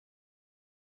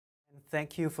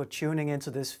Thank you for tuning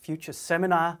into this future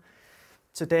seminar.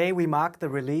 Today we mark the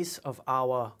release of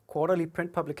our quarterly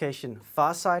print publication,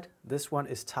 Farsight. This one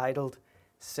is titled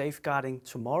Safeguarding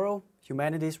Tomorrow,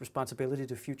 Humanity's Responsibility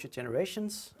to Future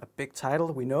Generations. A big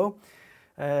title, we know.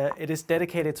 It is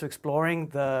dedicated to exploring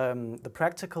the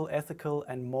practical, ethical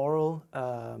and moral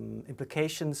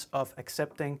implications of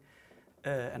accepting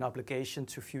an obligation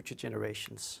to future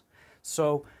generations.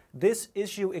 So this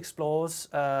issue explores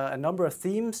a number of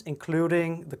themes,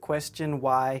 including the question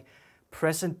why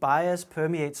present bias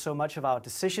permeates so much of our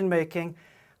decision-making,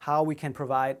 how we can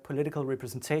provide political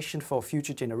representation for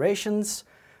future generations,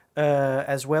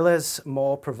 as well as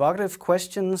more provocative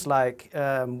questions like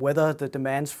whether the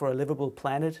demands for a livable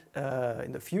planet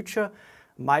in the future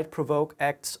might provoke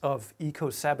acts of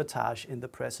eco-sabotage in the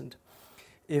present.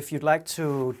 If you'd like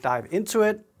to dive into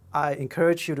it, I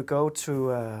encourage you to go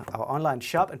to our online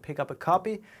shop and pick up a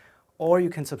copy, or you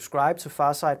can subscribe to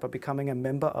Farsight by becoming a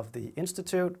member of the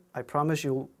Institute. I promise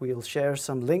you we'll share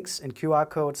some links and QR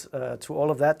codes to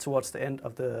all of that towards the end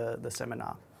of the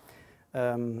seminar.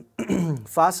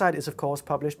 Farsight is of course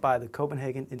published by the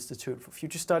Copenhagen Institute for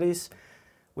Future Studies,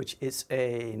 which is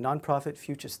a non-profit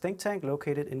futures think tank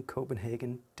located in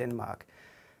Copenhagen, Denmark.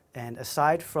 And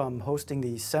aside from hosting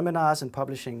these seminars and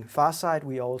publishing Farsight,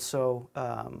 we also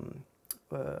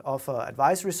offer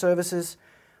advisory services.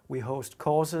 We host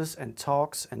courses and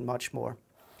talks and much more.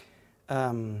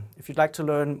 If you'd like to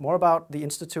learn more about the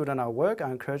Institute and our work, I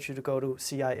encourage you to go to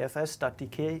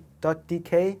cifs.dk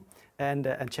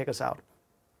and check us out.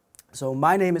 So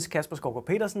my name is Kasper Skovgaard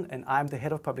Petersen and I'm the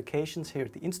head of publications here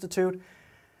at the Institute.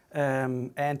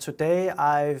 And today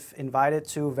I've invited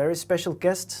two very special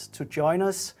guests to join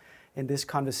us in this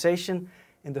conversation.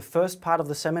 In the first part of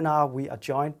the seminar, we are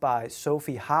joined by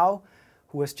Sophie Howe,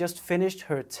 who has just finished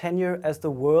her tenure as the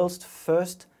world's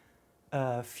first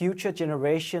Future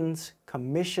Generations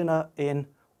Commissioner in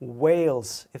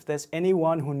Wales. If there's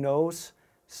anyone who knows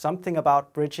something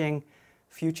about bridging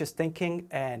futures thinking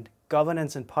and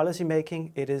governance and policy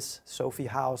making, it is Sophie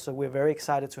Howe. So we're very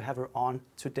excited to have her on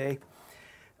today.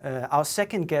 Our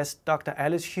second guest, Dr.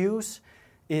 Alice Hughes,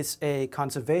 is a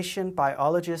conservation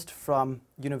biologist from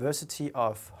University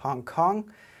of Hong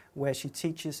Kong, where she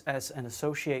teaches as an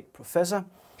associate professor.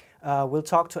 We'll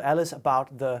talk to Alice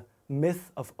about the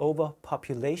myth of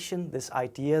overpopulation, this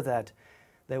idea that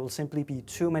there will simply be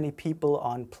too many people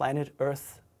on planet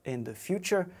Earth in the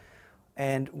future.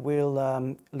 And we'll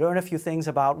learn a few things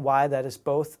about why that is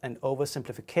both an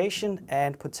oversimplification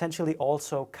and potentially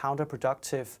also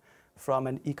counterproductive from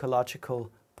an ecological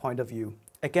point of view.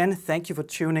 Again, thank you for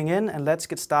tuning in, and let's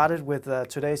get started with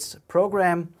today's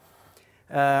program.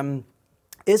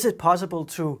 Is it possible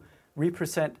to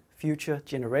represent future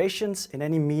generations in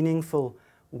any meaningful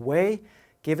way,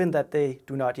 given that they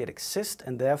do not yet exist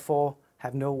and therefore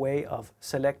have no way of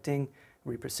selecting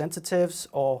representatives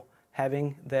or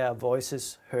having their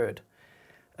voices heard?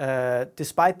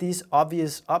 Despite these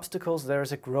obvious obstacles, there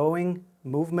is a growing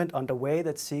movement underway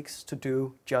that seeks to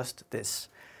do just this.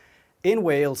 In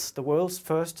Wales, the world's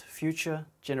first Future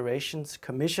Generations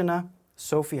Commissioner,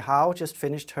 Sophie Howe, just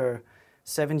finished her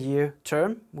 7-year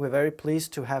term. We're very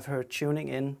pleased to have her tuning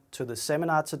in to the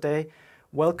seminar today.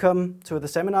 Welcome to the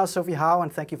seminar, Sophie Howe,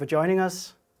 and thank you for joining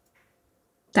us.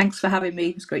 Thanks for having me.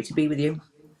 It's great to be with you.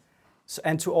 So,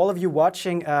 and to all of you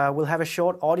watching, we'll have a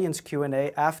short audience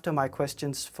Q&A after my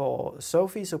questions for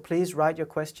Sophie. So please write your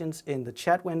questions in the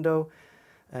chat window.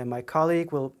 My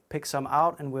colleague will pick some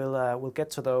out, and we'll get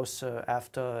to those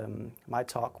after my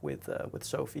talk with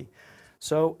Sophie.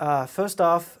 So first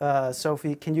off,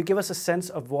 Sophie, can you give us a sense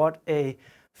of what a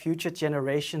Future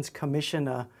Generations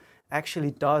Commissioner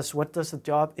actually does? What does the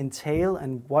job entail,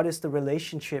 and what is the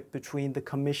relationship between the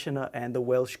Commissioner and the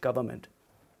Welsh Government?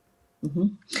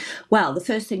 Well, the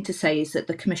first thing to say is that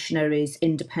the Commissioner is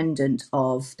independent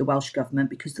of the Welsh Government,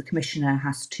 because the Commissioner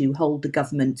has to hold the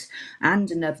government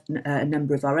and a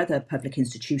number of our other public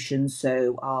institutions,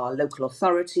 so our local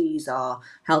authorities, our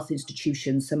health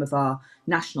institutions, some of our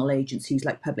national agencies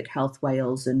like Public Health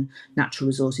Wales and Natural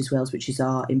Resources Wales, which is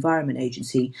our environment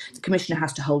agency. The Commissioner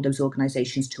has to hold those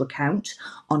organisations to account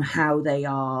on how they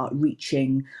are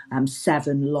reaching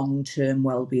 7 long-term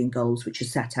wellbeing goals, which are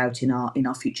set out in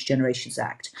our Future Generations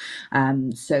Act.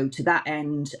 So to that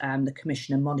end, the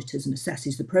Commissioner monitors and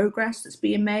assesses the progress that's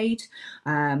being made.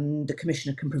 The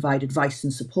Commissioner can provide advice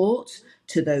and support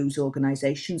to those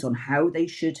organisations on how they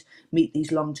should meet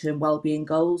these long-term wellbeing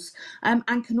goals, and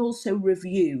can also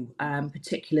review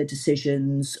particular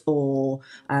decisions or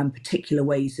particular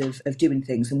ways of doing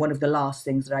things. And one of the last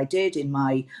things that I did in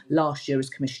my last year as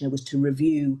Commissioner was to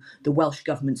review the Welsh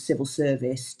Government civil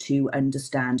service to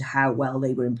understand how well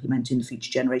they were implementing the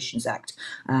Future Generations Act.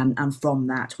 And from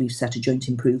that, we've set a joint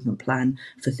improvement plan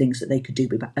for things that they could do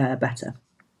better.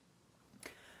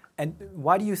 And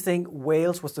why do you think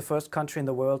Wales was the first country in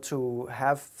the world to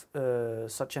have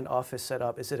such an office set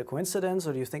up? Is it a coincidence,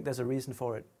 or do you think there's a reason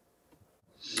for it?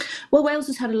 Well, Wales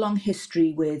has had a long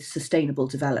history with sustainable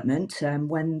development.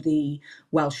 When the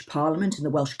Welsh Parliament and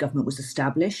the Welsh Government was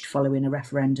established following a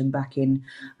referendum back in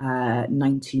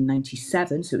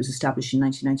 1997, so it was established in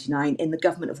 1999, in the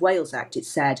Government of Wales Act, it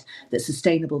said that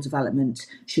sustainable development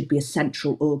should be a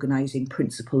central organising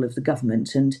principle of the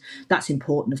government. And that's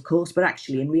important, of course, but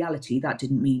actually in reality, that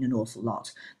didn't mean an awful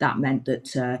lot. That meant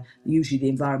that usually the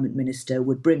Environment Minister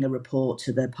would bring a report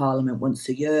to the Parliament once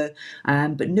a year,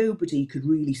 but nobody could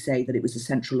really say that it was a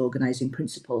central organising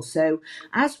principle. So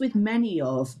as with many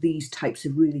of these types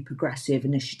of really progressive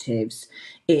initiatives,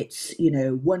 it's, you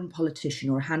know, one politician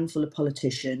or a handful of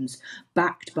politicians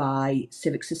backed by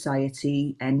civic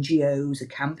society, NGOs, a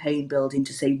campaign building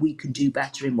to say we can do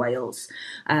better in Wales.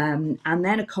 And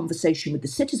then a conversation with the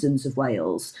citizens of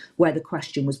Wales where the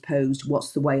question was posed,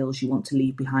 what's the Wales you want to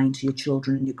leave behind to your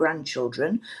children and your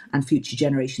grandchildren and future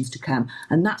generations to come?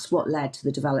 And that's what led to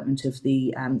the development of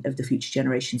the Future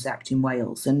Generations Act in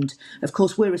Wales. And of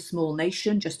course, we're a small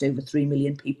nation, just over 3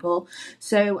 million people.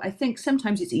 So I think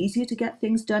sometimes it's easier to get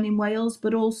things done in Wales,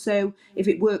 but also if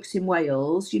it works in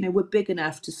Wales, you know, we're big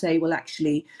enough to say, well,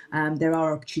 actually, there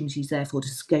are opportunities, therefore, to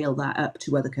scale that up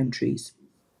to other countries.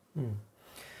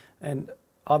 And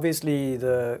obviously,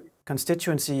 the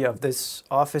constituency of this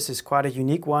office is quite a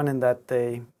unique one in that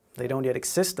they don't yet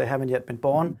exist, they haven't yet been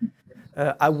born.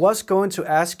 I was going to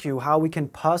ask you how we can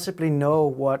possibly know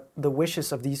what the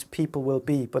wishes of these people will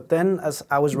be. But then as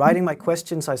I was writing my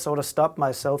questions, I sort of stopped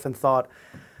myself and thought,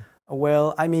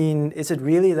 well, I mean, is it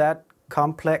really that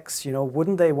complex? You know,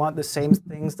 wouldn't they want the same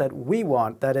things that we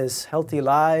want? That is healthy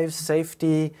lives,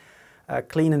 safety,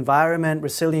 clean environment,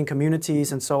 resilient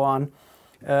communities, and so on.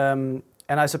 And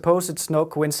I suppose it's no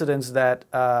coincidence that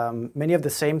many of the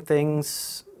same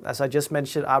things, as I just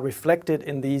mentioned, are reflected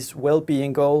in these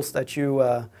well-being goals that you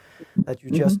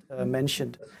just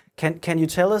mentioned. Can you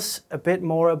tell us a bit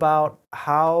more about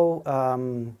how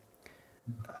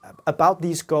about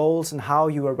these goals and how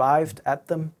you arrived at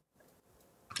them?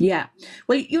 Yeah,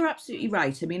 well, you're absolutely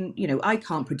right. I mean, you know, I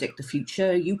can't predict the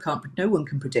future. You can't. No one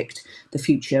can predict the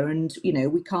future, and you know,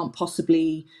 we can't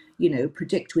possibly, you know,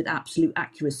 predict with absolute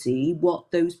accuracy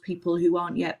what those people who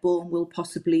aren't yet born will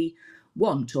possibly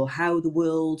want or how the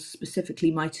world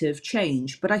specifically might have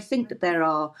changed. But I think that there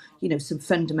are, you know, some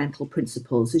fundamental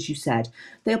principles, as you said.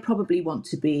 They'll probably want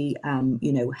to be,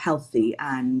 you know, healthy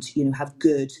and, you know, have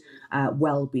good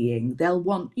well-being. They'll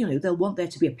want, you know, they'll want there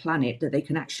to be a planet that they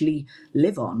can actually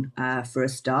live on for a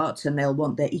start, and they'll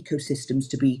want their ecosystems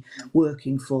to be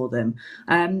working for them.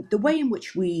 The way in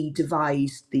which we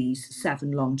devised these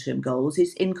 7 long-term goals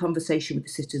is in conversation with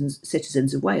the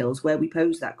citizens of Wales, where we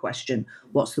posed that question,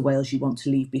 what's the Wales you want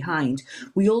to leave behind?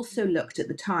 We also looked at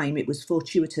the time, it was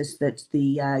fortuitous that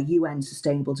the UN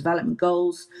Sustainable Development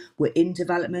Goals were in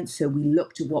development, so we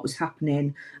looked at what was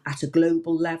happening at a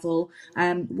global level.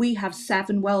 We have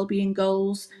 7 wellbeing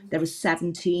goals. There are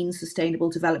 17 sustainable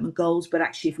development goals, but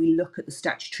actually if we look at the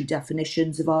statutory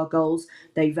definitions of our goals,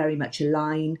 they very much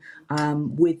align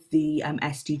with the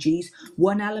SDGs.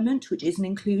 One element which isn't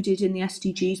included in the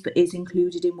SDGs but is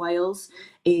included in Wales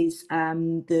is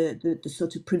the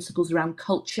sort of principles around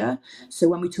culture. So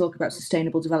when we talk about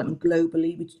sustainable development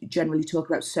globally, we generally talk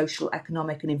about social,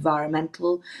 economic and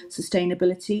environmental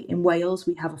sustainability. In Wales,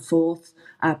 we have a 4th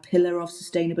pillar of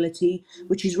sustainability,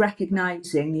 which is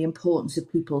recognising the importance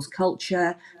of people's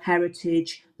culture,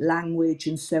 heritage, language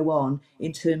and so on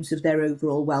in terms of their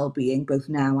overall well-being, both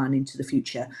now and into the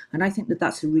future. And I think that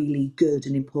that's a really good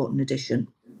and important addition.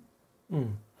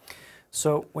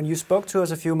 So when you spoke to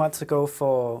us a few months ago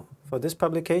for this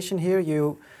publication here,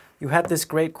 you had this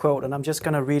great quote, and I'm just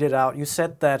going to read it out. You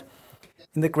said that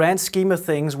in the grand scheme of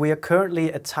things, we are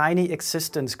currently a tiny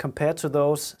existence compared to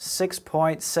those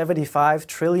 6.75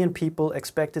 trillion people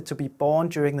expected to be born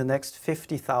during the next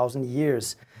 50,000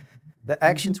 years. The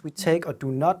actions we take or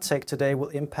do not take today will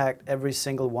impact every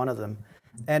single one of them.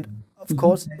 And of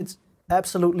course, it's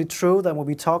absolutely true that when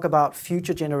we talk about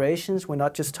future generations, we're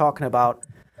not just talking about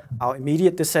our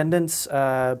immediate descendants,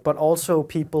 but also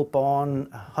people born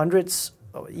hundreds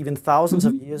or even thousands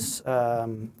of years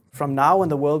from now on,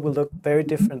 the world will look very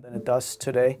different than it does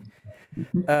today.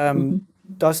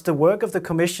 Does the work of the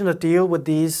Commissioner deal with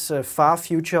these far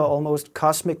future, almost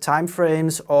cosmic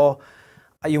timeframes, or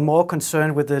are you more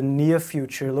concerned with the near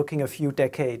future, looking a few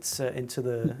decades into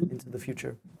the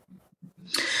future?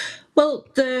 Well,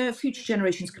 the Future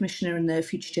Generations Commissioner and the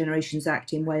Future Generations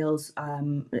Act in Wales,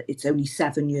 it's only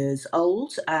 7 years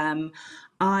old.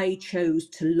 I chose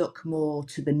to look more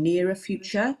to the nearer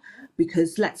future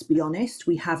because, let's be honest,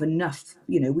 we have enough,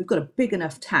 we've got a big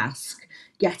enough task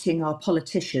getting our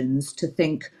politicians to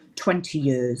think 20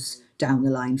 years down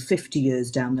the line, 50 years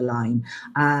down the line.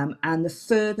 And the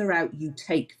further out you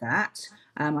take that,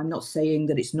 I'm not saying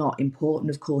that it's not important,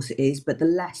 of course it is, but the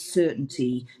less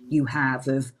certainty you have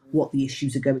of what the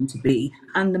issues are going to be,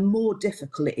 and the more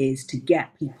difficult it is to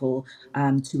get people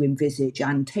to envisage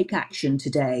and take action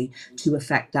today to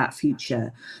affect that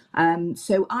future.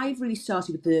 So I've really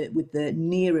started with the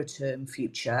nearer term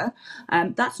future.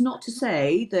 That's not to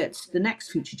say that the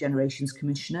next Future Generations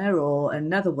Commissioner or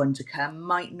another one to come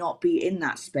might not be in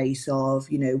that space of,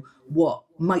 what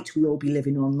might we all be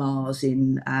living on Mars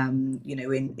in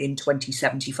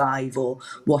 2075 or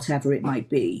whatever it might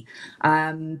be.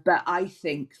 But I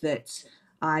think that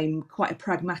I'm quite a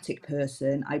pragmatic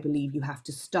person. I believe you have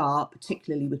to start,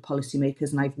 particularly with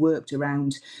policymakers, and I've worked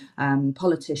around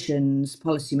politicians,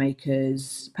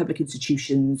 policymakers, public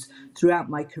institutions throughout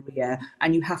my career,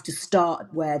 and you have to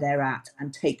start where they're at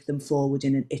and take them forward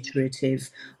in an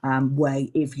iterative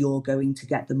way if you're going to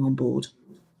get them on board.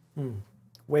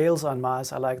 Wales on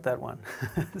Mars, I like that one.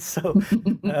 So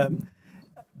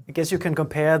I guess you can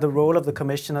compare the role of the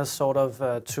commissioner sort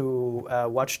of to a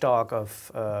watchdog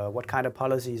of what kind of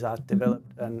policies are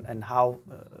developed and how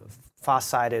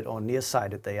far-sighted or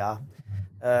nearsighted they are.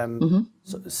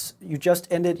 So you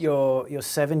just ended your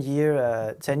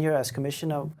 7-year tenure as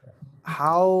commissioner.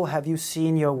 How have you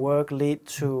seen your work lead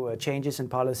to changes in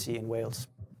policy in Wales?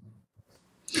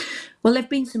 Well, there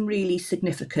have been some really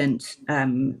significant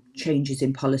changes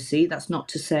in policy. That's not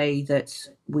to say that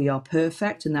we are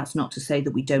perfect, and that's not to say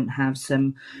that we don't have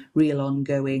some real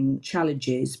ongoing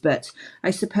challenges. But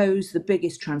I suppose the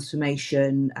biggest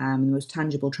transformation, the most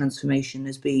tangible transformation,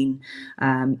 has been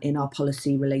in our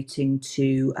policy relating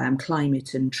to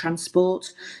climate and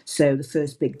transport. So the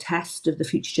first big test of the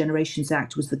Future Generations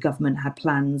Act was the government had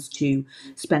plans to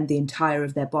spend the entire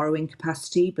of their borrowing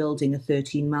capacity building a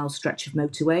 13-mile stretch of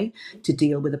motorway to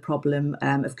deal with a problem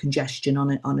of congestion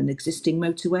on an existing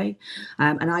motorway.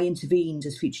 And I intervened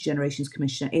as Future Generations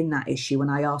Commissioner in that issue,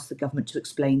 and I asked the government to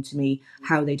explain to me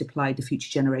how they'd applied the Future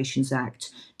Generations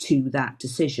Act to that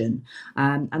decision.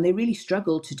 And they really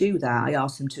struggled to do that. I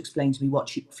asked them to explain to me what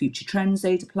future trends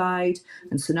they'd applied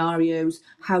and scenarios,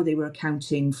 how they were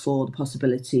accounting for the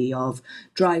possibility of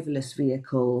driverless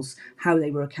vehicles, how they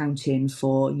were accounting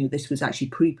for, this was actually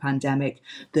pre-pandemic,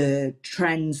 the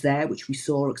trends there, which we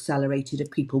saw accelerated of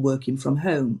people working from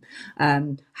home,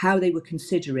 how they were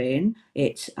considering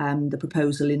it, the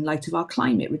proposal in light of our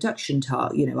climate reduction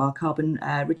our carbon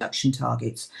reduction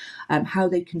targets, how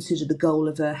they consider the goal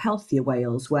of a healthier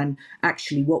Wales, when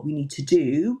actually what we need to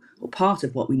do, or part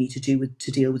of what we need to do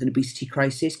to deal with an obesity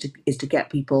crisis, is to get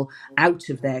people out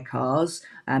of their cars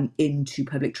into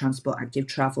public transport, active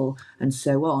travel, and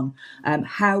so on.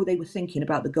 How they were thinking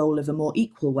about the goal of a more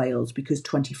equal Wales, because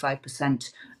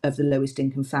 25% of the lowest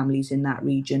income families in that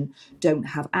region don't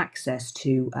have access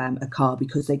to a car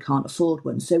because they can't afford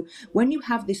one. So when you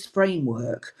have this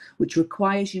framework, which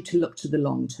requires you to look to the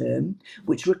long term,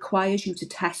 which requires you to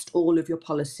test all of your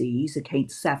policies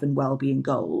against 7 wellbeing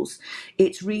goals,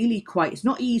 it's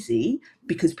not easy,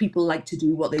 because people like to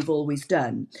do what they've always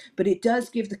done, but it does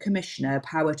give the commissioner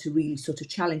power to really sort of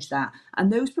challenge that.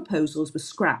 And those proposals were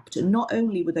scrapped. And not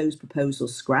only were those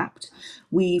proposals scrapped,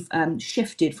 we've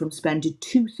shifted from spending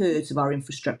 2/3 of our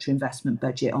infrastructure investment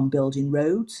budget on building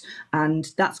roads,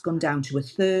 and that's gone down to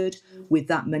 1/3, with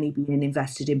that money being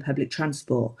invested in public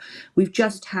transport. We've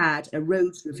just had a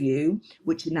roads review,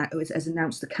 which has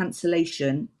announced the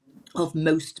cancellation of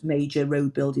most major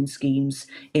road building schemes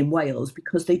in Wales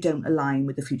because they don't align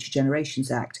with the Future Generations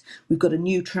Act. We've got a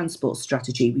new transport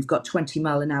strategy. We've got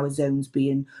 20-mile-an-hour zones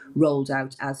being rolled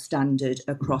out as standard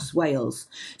across Wales.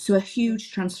 So a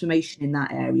huge transformation in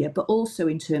that area, but also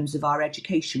in terms of our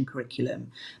education curriculum.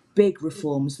 big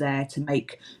reforms there to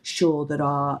make sure that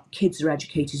our kids are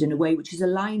educated in a way which is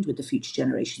aligned with the Future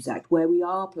Generations Act, where we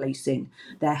are placing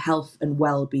their health and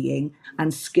well-being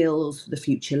and skills for the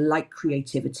future, like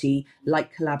creativity,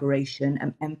 like collaboration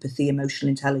and empathy, emotional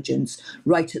intelligence,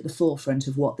 right at the forefront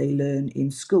of what they learn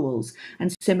in schools.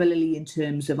 And similarly, in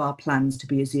terms of our plans to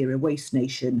be a zero waste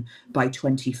nation by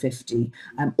 2050,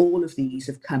 all of these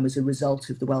have come as a result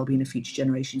of the Wellbeing of Future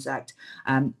Generations Act,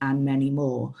 and many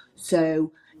more.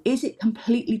 So is it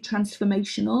completely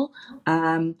transformational?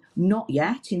 Not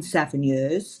yet in 7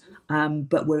 years,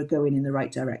 but we're going in the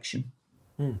right direction.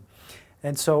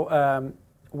 And so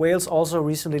Wales also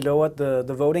recently lowered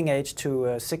the voting age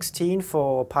to 16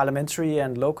 for parliamentary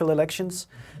and local elections.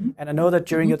 And I know that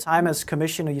during your time as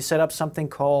commissioner, you set up something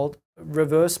called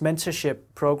reverse mentorship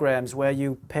programs, where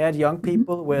you paired young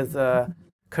people with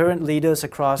current leaders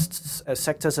across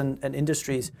sectors and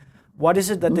industries. What is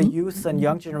it that the youth and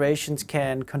young generations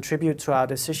can contribute to our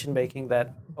decision making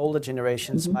that older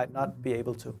generations might not be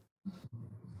able to?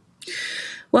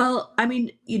 Well, I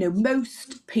mean,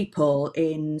 most people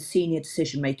in senior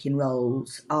decision-making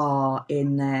roles are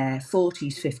in their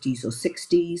 40s, 50s or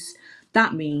 60s.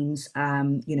 That means,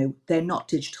 they're not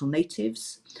digital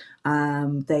natives.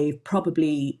 They've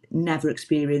probably never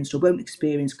experienced or won't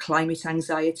experience climate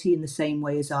anxiety in the same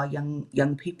way as our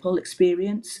young people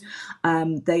experience.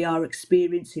 They are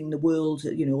experiencing the world,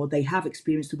 or they have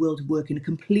experienced the world of work in a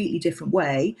completely different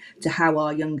way to how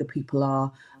our younger people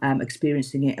are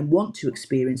experiencing it and want to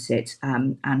experience it,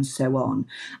 and so on.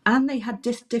 And they had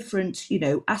different,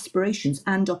 aspirations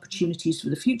and opportunities for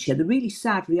the future. The really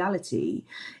sad reality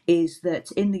is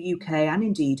that in the UK and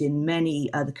indeed in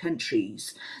many other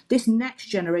countries, this next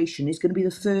generation is going to be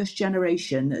the first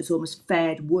generation that has almost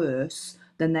fared worse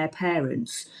than their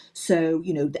parents. So,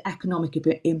 the economic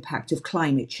impact of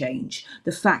climate change,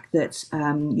 the fact that,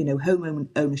 home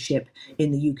ownership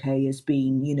in the UK has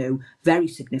been, very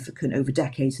significant over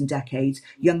decades and decades.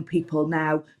 Young people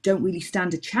now don't really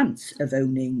stand a chance of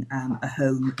owning a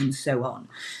home and so on.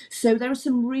 So there are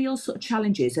some real sort of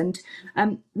challenges, and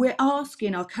we're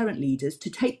asking our current leaders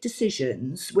to take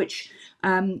decisions which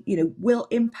will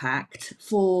impact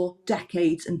for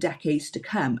decades and decades to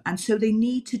come. And so they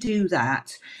need to do that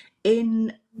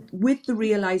with the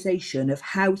realization of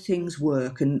how things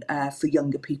work and for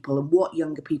younger people and what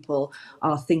younger people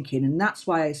are thinking. And that's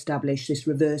why I established this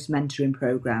reverse mentoring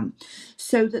program,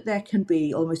 so that there can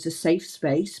be almost a safe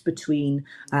space between,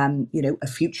 a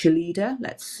future leader,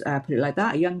 let's put it like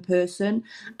that, a young person,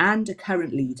 and a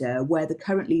current leader, where the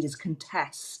current leaders can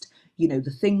test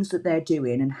the things that they're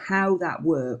doing and how that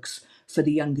works for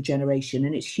the younger generation.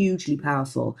 And it's hugely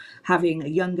powerful having a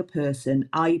younger person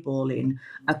eyeballing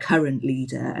a current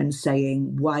leader and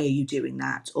saying, why are you doing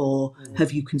that? Or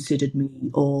have you considered me?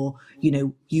 Or,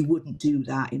 you wouldn't do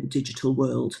that in a digital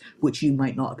world, which you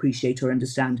might not appreciate or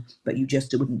understand, but you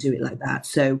just wouldn't do it like that.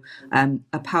 So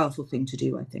a powerful thing to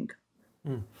do, I think.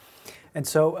 And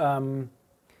so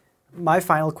my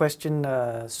final question,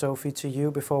 Sophie, to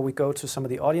you before we go to some of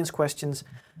the audience questions.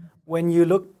 When you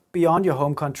look beyond your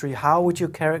home country, how would you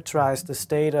characterize the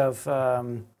state of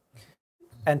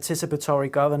anticipatory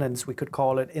governance, we could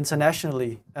call it,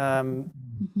 internationally?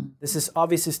 This is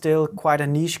obviously still quite a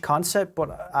niche concept,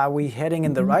 but are we heading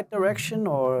in the right direction,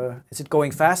 or is it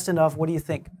going fast enough? What do you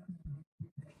think?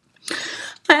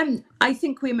 I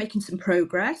think we're making some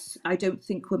progress. I don't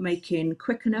think we're making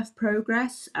quick enough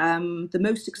progress. The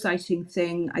most exciting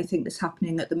thing I think that's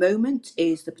happening at the moment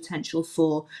is the potential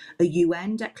for a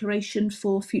UN declaration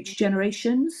for future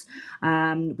generations.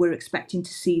 We're expecting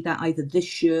to see that either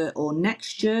this year or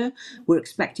next year. We're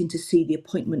expecting to see the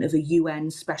appointment of a UN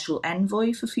special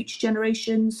envoy for future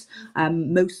generations,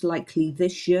 most likely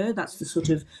this year. That's the sort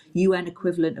of UN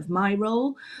equivalent of my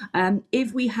role.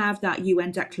 If we have that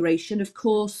UN declaration, of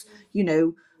course,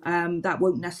 that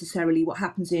won't necessarily, what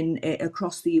happens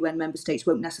across the UN member states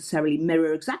won't necessarily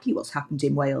mirror exactly what's happened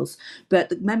in Wales. But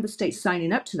the member states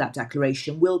signing up to that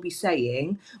declaration will be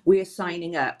saying, we're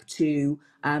signing up to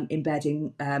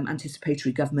embedding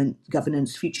anticipatory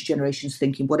governance, future generations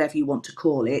thinking, whatever you want to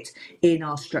call it, in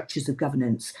our structures of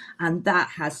governance. And that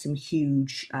has some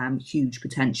huge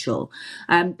potential.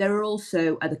 There are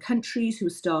also other countries who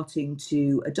are starting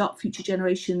to adopt future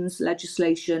generations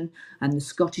legislation, and the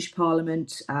Scottish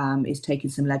Parliament is taking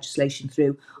some legislation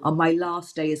through. On my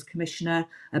last day as Commissioner,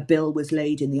 a bill was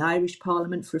laid in the Irish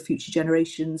Parliament for a Future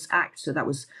Generations Act, so that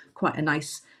was quite a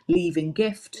nice leaving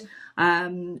gift.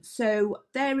 So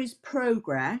there is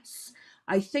progress.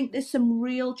 I think there's some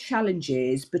real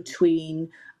challenges between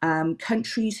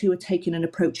countries who are taking an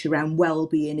approach around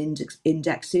well-being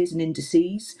indexes and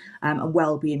indices and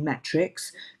well-being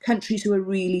metrics, countries who are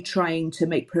really trying to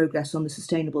make progress on the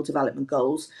Sustainable Development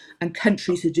Goals, and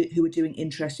countries who are doing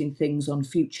interesting things on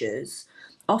futures.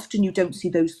 Often you don't see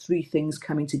those three things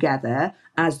coming together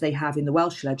as they have in the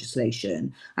Welsh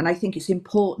legislation. And I think it's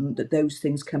important that those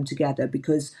things come together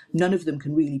because none of them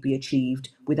can really be achieved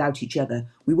without each other.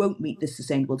 We won't meet the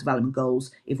Sustainable Development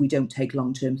Goals if we don't take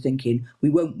long-term thinking. We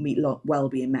won't meet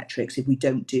well-being metrics if we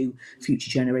don't do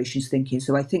future generations thinking.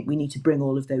 So I think we need to bring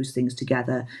all of those things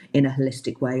together in a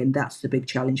holistic way. And that's the big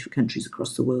challenge for countries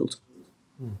across the world.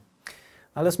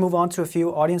 Now let's move on to a few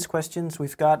audience questions.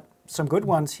 We've got some good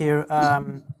ones here.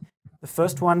 The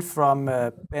first one from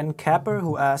Ben Capper,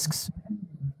 who asks,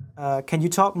 can you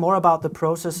talk more about the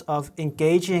process of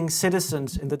engaging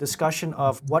citizens in the discussion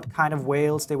of what kind of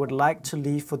Wales they would like to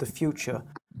leave for the future?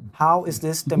 How is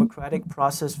this democratic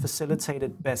process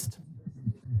facilitated best?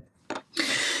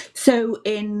 So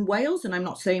in Wales, and I'm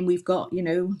not saying we've got,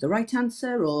 the right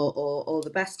answer or the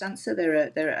best answer.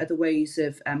 There are other ways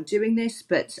of doing this,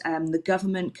 but the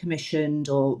government commissioned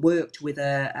or worked with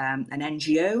an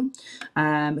NGO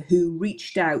who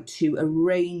reached out to a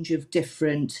range of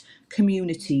different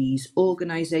communities,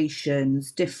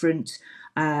 organisations, different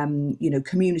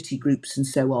community groups and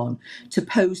so on, to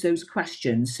pose those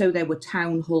questions. So there were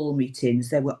town hall meetings,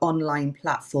 there were online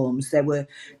platforms, there were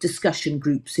discussion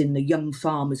groups in the Young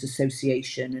Farmers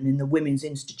Association and in the Women's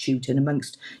Institute and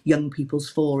amongst young people's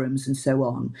forums and so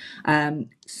on.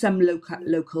 Some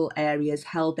local areas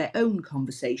held their own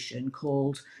conversation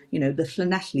called, the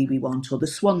Llanelli we want or the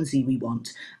Swansea we want,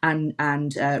 and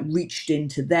reached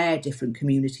into their different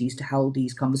communities to hold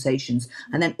these conversations.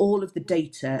 And then all of the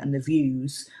data and the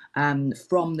views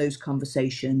from those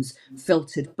conversations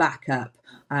filtered back up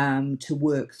to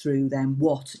work through then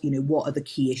what are the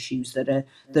key issues that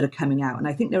are coming out. And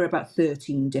I think there are about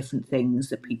 13 different things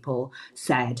that people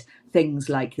said. Things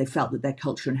like they felt that their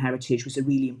culture and heritage was a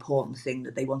really important thing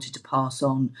that they wanted to pass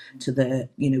on to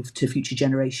to future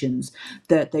generations,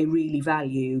 that they really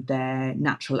value our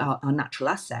natural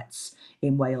assets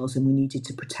in Wales and we needed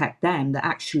to protect them, that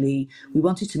actually we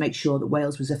wanted to make sure that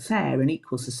Wales was a fair and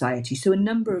equal society. So a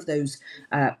number of those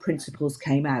principles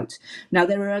came out. Now,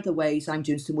 there are other ways. I'm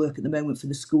doing some work at the moment for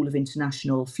the School of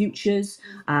International Futures,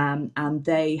 and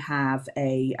they have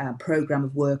a programme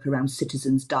of work around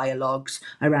citizens' dialogues,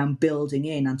 around building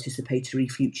in anticipatory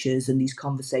futures and these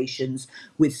conversations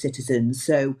with citizens.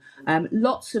 So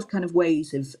lots of kind of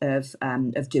ways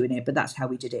of doing it, but that's how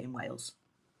we did it in Wales.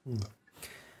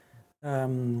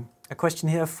 A question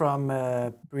here from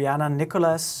Brianna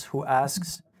Nicholas, who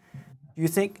asks, do you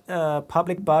think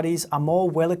public bodies are more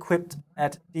well equipped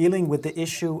at dealing with the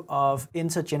issue of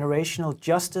intergenerational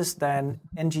justice than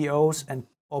NGOs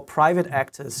or private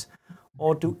actors,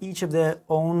 or do each have their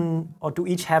own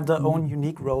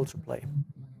unique role to play?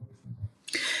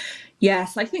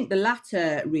 Yes, I think the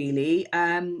latter, really.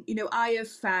 I have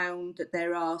found that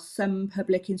there are some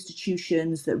public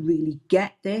institutions that really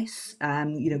get this,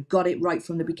 got it right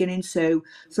from the beginning. So,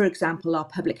 for example, our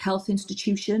public health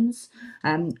institutions,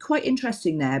 quite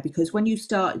interesting there, because when it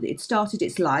started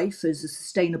its life as a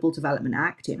Sustainable Development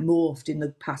Act. It morphed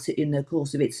in the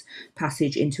course of its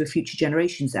passage into a Future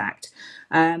Generations Act.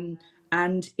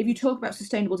 And if you talk about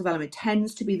sustainable development, it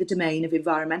tends to be the domain of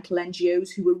environmental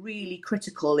NGOs who were really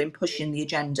critical in pushing the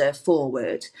agenda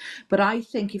forward. But I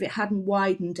think if it hadn't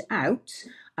widened out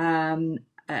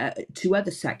to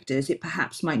other sectors, it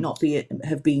perhaps might not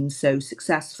have been so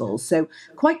successful. So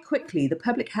quite quickly, the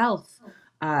public health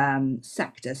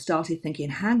sector started thinking,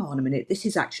 hang on a minute, this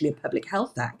is actually a public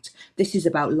health act. This is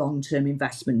about long-term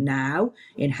investment now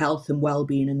in health and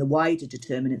well-being and the wider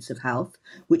determinants of health,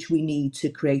 which we need to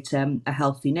create a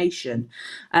healthy nation.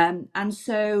 And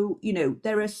so,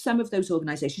 there are some of those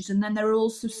organisations, and then there are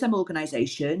also some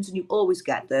organisations, and you always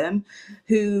get them,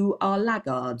 who are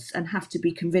laggards and have to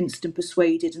be convinced and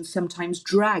persuaded and sometimes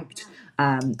dragged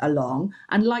along.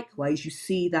 And likewise, you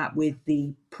see that with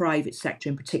the private sector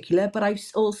in particular, but I've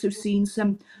also seen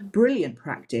some brilliant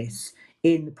practice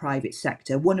in the private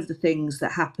sector. One of the things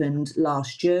that happened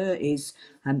last year is,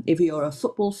 if you're a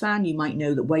football fan, you might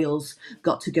know that Wales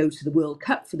got to go to the World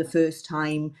Cup for the first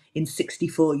time in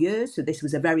 64 years. So this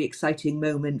was a very exciting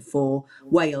moment for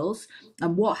Wales.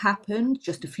 And what happened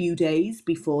just a few days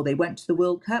before they went to the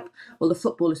World Cup? Well, the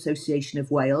Football Association of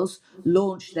Wales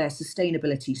launched their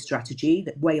sustainability strategy,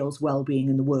 that Wales Wellbeing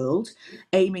in the World,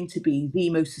 aiming to be the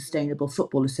most sustainable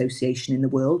football association in the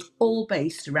world, all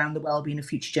based around the Wellbeing of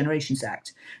Future Generations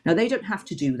Act. Now, they don't have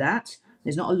to do that.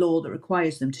 There's not a law that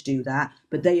requires them to do that,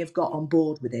 but they have got on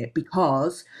board with it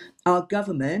because our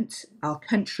government, our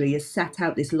country has set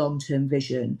out this long-term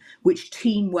vision, which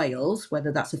Team Wales,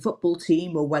 whether that's a football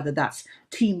team or whether that's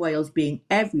Team Wales being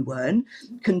everyone,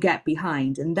 can get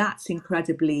behind. And that's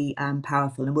incredibly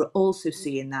powerful. And we're also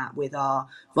seeing that with our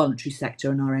voluntary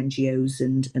sector and our NGOs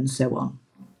and so on.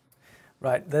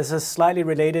 Right. There's a slightly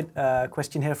related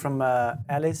question here from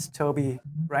Alice Toby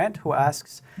Brandt, who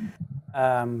asks,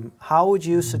 how would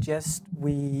you suggest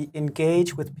we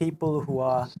engage with people who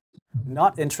are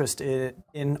not interested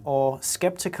in or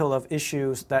skeptical of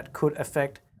issues that could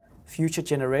affect future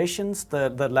generations,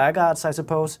 the laggards, I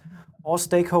suppose, or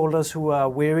stakeholders who are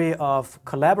weary of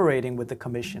collaborating with the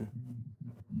Commission?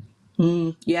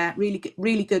 Yeah,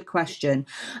 really good question.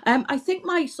 I think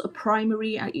my sort of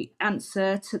primary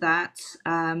answer to that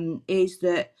is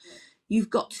that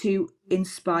you've got to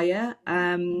inspire.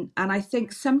 And I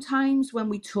think sometimes when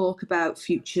we talk about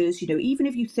futures, even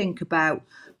if you think about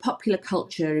popular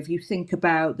culture, if you think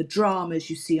about the dramas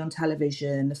you see on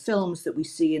television, the films that we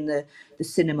see in the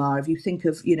cinema, if you think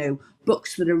of,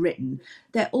 books that are written,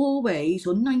 they're always,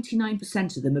 or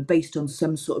 99% of them are based on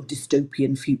some sort of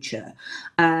dystopian future.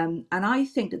 And I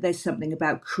think that there's something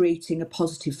about creating a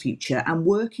positive future and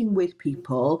working with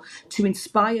people to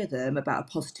inspire them about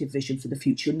a positive vision for the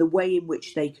future and the way in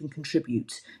which they can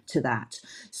contribute to that.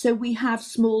 So we have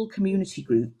small community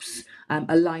groups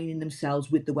aligning themselves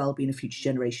with the Wellbeing of Future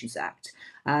Generations Act.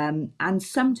 And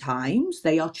sometimes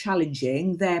they are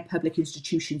challenging their public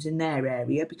institutions in their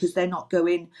area because they're not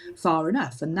going far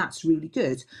enough. And that's really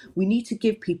good. We need to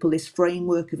give people this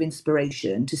framework of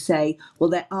inspiration to say, well,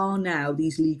 there are now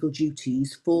these legal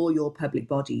duties for your public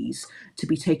bodies to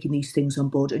be taking these things on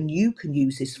board. And you can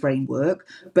use this framework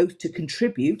both to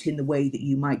contribute in the way that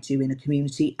you might do in a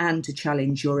community and to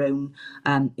challenge your own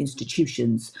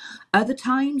institutions. Other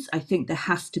times, I think there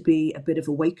has to be a bit of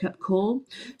a wake-up call.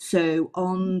 So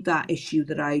on that issue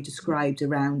that I described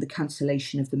around the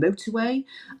cancellation of the motorway,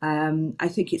 I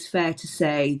think it's fair to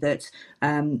say that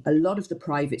a lot of the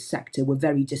private sector were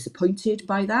very disappointed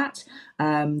by that.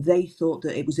 They thought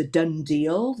that it was a done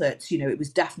deal, that it was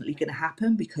definitely going to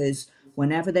happen because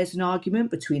whenever there's an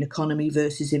argument between economy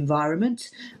versus environment,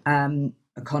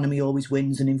 economy always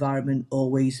wins and environment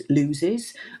always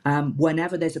loses.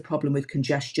 Whenever there's a problem with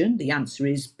congestion, the answer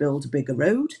is build a bigger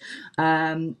road.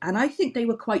 And I think they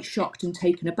were quite shocked and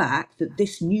taken aback that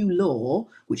this new law,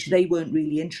 which they weren't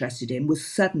really interested in, was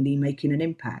suddenly making an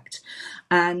impact.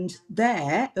 And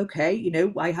there,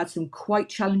 I had some quite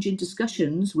challenging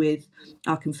discussions with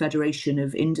our Confederation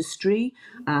of Industry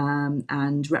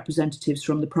and representatives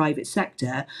from the private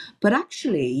sector. But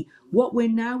actually, what we're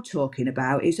now talking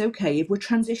about is, if we're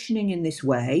transitioning in this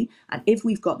way, and if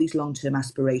we've got these long-term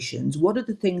aspirations, what are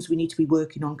the things we need to be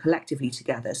working on collectively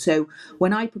together? So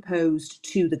when I proposed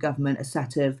to the government a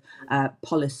set of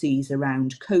policies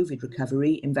around COVID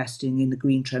recovery, investing in the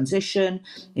green transition,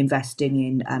 investing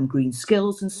in green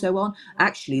skills and so on,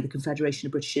 actually the Confederation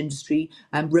of British Industry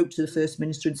wrote to the First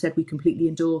Minister and said we completely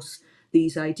endorse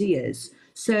these ideas.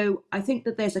 So I think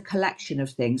that there's a collection of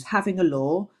things. Having a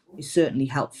law is certainly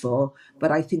helpful,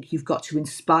 but I think you've got to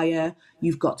inspire,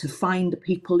 you've got to find the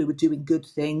people who are doing good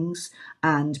things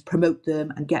and promote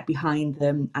them and get behind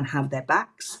them and have their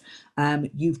backs.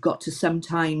 You've got to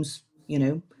sometimes,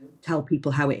 tell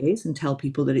people how it is and tell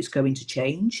people that it's going to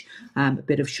change, a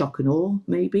bit of shock and awe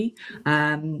maybe.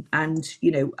 And,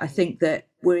 I think that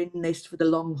we're in this for the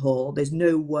long haul. There's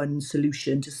no one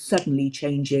solution to suddenly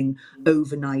changing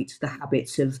overnight the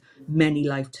habits of many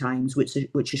lifetimes, which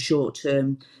are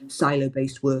short-term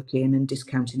silo-based working and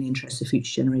discounting the interests of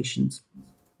future generations.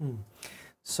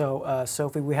 So,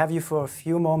 Sophie, we have you for a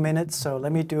few more minutes, so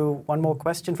let me do one more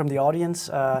question from the audience.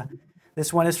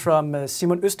 This one is from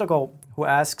Simon Østergaard, who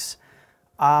asks,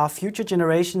 are future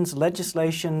generations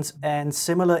legislations and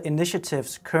similar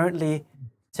initiatives currently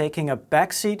taking a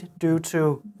backseat due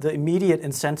to the immediate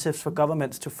incentives for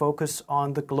governments to focus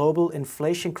on the global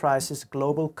inflation crisis,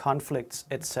 global conflicts,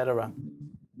 etc.?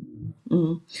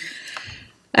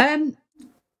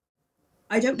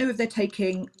 I don't know if they're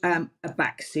taking a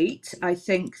backseat. I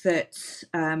think that,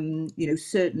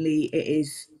 certainly it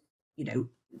is,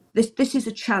 this is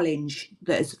a challenge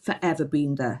that has forever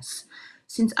been thus.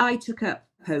 Since I took up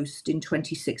post in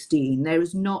 2016, there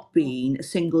has not been a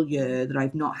single year that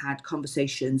I've not had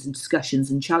conversations and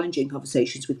discussions and challenging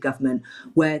conversations with government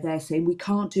where they're saying we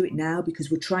can't do it now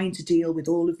because we're trying to deal with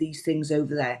all of these things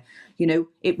over there.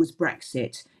 It was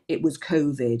Brexit. it was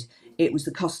COVID, it was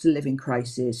the cost of living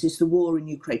crisis, it's the war in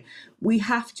Ukraine. We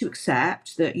have to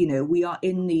accept that, we are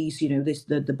in these,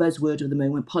 the buzzword of the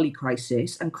moment,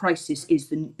 polycrisis, and crisis is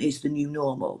the new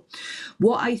normal.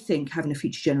 What I think having a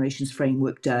future generations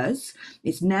framework does,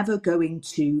 it's never going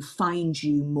to find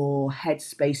you more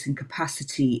headspace and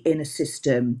capacity in a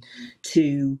system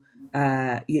to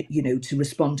to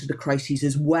respond to the crises,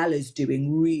 as well as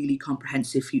doing really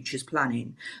comprehensive futures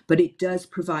planning. But it does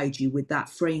provide you with that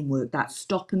framework, that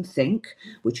stop and think,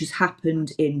 which has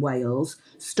happened in Wales.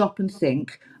 Stop and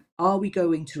think. Are we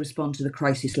going to respond to the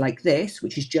crisis like this,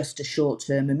 which is just a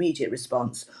short-term immediate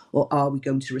response, or are we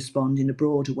going to respond in a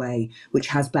broader way, which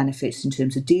has benefits in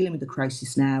terms of dealing with the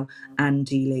crisis now and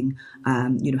dealing,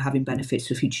 having benefits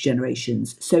for future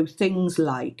generations? So things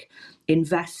like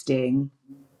investing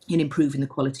in improving the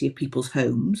quality of people's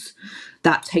homes.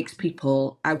 That takes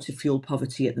people out of fuel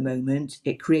poverty at the moment.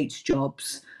 It creates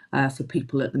jobs for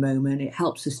people at the moment. It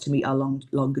helps us to meet our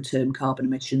longer term carbon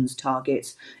emissions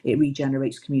targets. It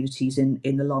regenerates communities in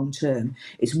the long term.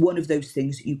 It's one of those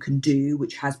things that you can do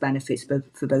which has benefits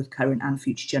for both current and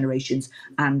future generations,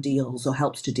 and deals or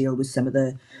helps to deal with some of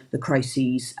the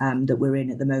crises that we're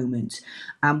in at the moment.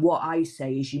 And what I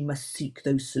say is you must seek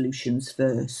those solutions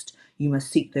first. You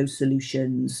must seek those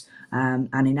solutions and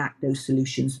enact those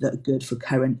solutions that are good for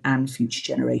current and future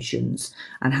generations.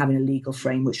 And having a legal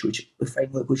framework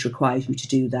which requires you to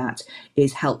do that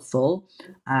is helpful,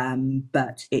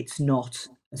 but it's not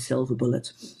a silver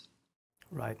bullet.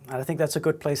 Right. And I think that's a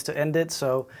good place to end it.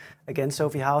 So again,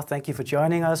 Sophie Howe, thank you for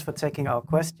joining us, for taking our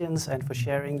questions, and for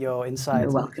sharing your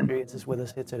insights and experiences with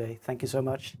us here today. Thank you so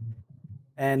much.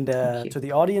 And to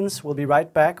the audience, we'll be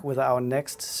right back with our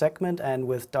next segment and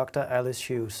with Dr. Alice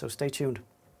Hughes. So stay tuned.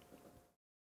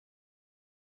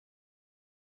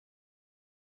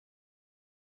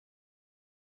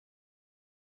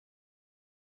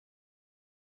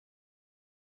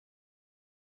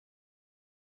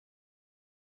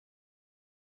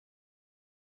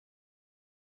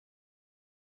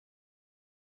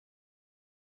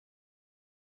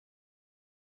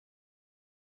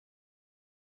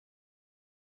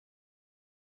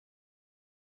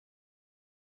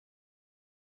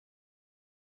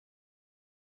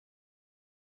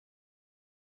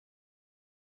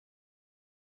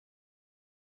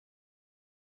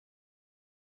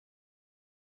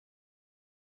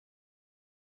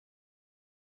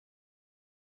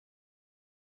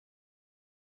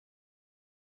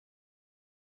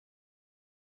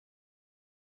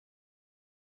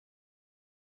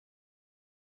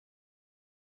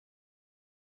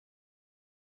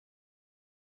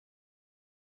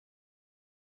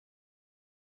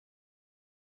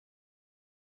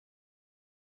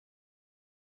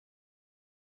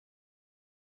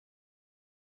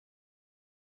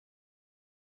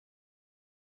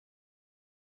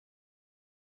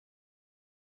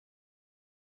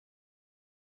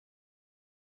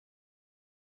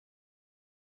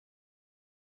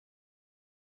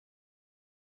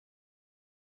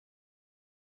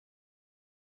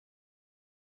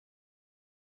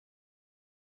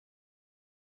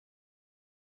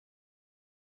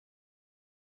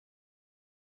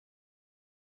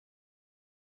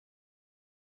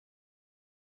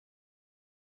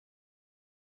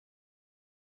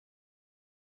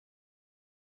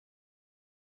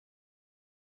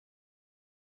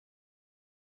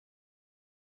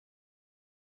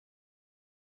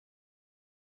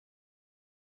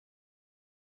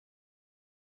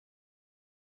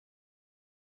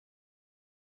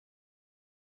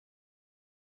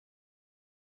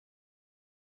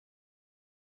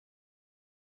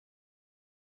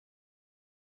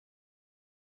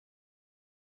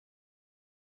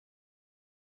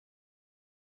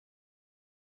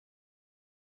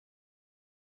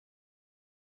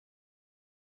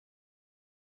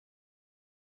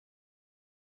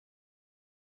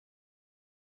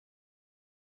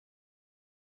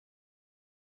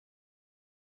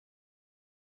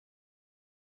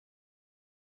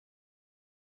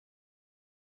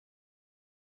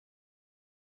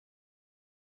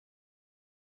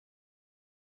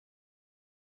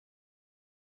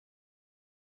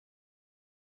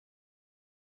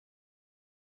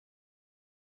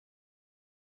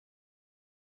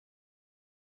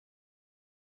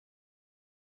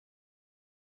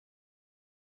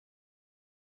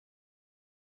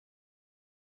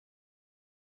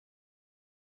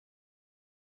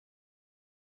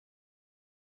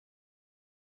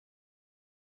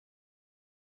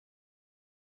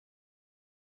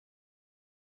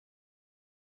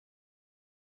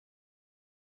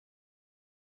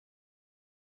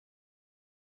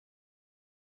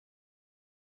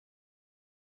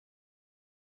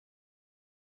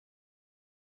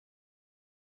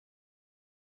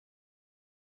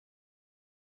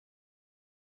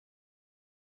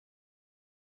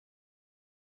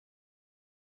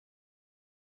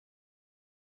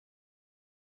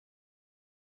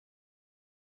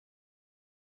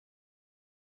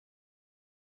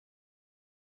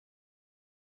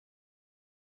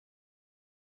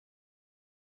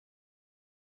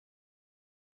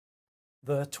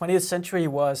 The 20th century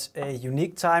was a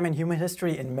unique time in human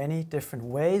history in many different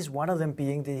ways, one of them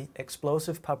being the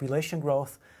explosive population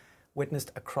growth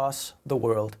witnessed across the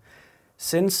world.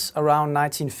 Since around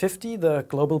 1950, the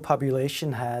global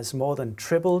population has more than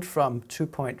tripled from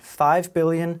 2.5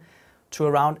 billion to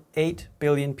around 8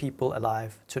 billion people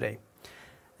alive today.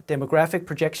 Demographic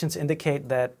projections indicate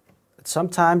that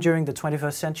sometime during the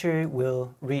 21st century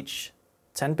we'll reach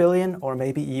 10 billion or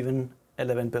maybe even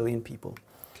 11 billion people.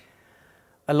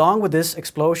 Along with this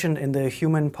explosion in the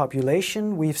human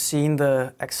population, we've seen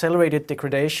the accelerated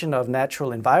degradation of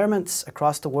natural environments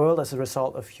across the world as a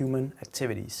result of human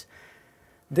activities.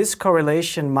 This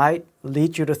correlation might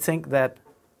lead you to think that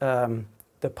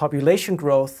the population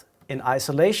growth in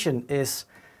isolation is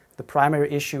the primary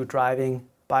issue driving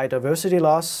biodiversity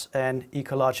loss and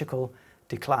ecological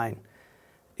decline.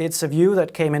 It's a view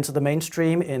that came into the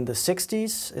mainstream in the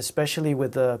 60s, especially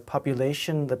with the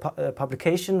publication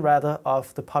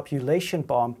of the population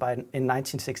bomb in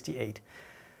 1968.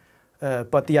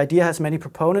 But the idea has many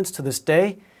proponents to this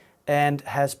day and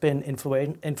has been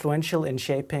influential in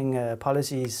shaping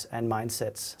policies and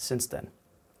mindsets since then.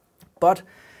 But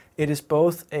it is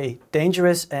both a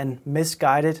dangerous and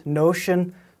misguided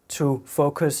notion to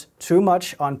focus too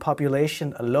much on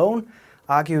population alone,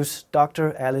 argues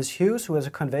Dr. Alice Hughes, who is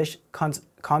a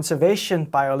conservation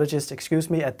biologist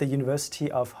at the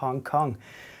University of Hong Kong.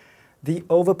 The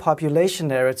overpopulation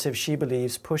narrative, she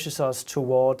believes, pushes us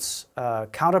towards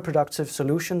counterproductive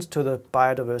solutions to the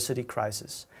biodiversity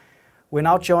crisis. We're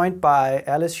now joined by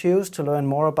Alice Hughes to learn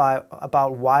more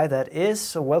about why that is.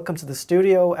 So welcome to the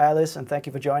studio, Alice, and thank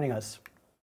you for joining us.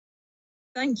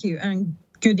 Thank you, and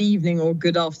good evening or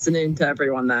good afternoon to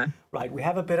everyone there. Right, we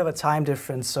have a bit of a time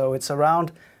difference, so it's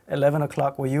around 11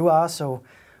 o'clock where you are, so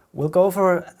we'll go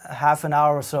for half an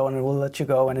hour or so and we'll let you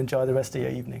go and enjoy the rest of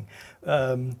your evening.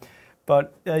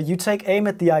 But you take aim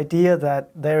at the idea that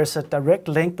there is a direct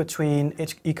link between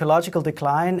ecological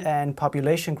decline and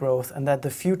population growth, and that the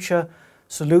future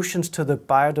solutions to the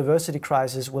biodiversity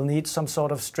crisis will need some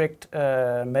sort of strict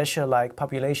measure like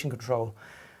population control.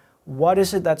 What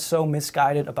is it that's so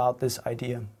misguided about this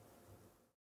idea?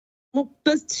 Well,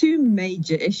 there's two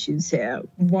major issues here.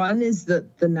 One is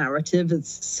that the narrative is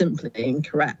simply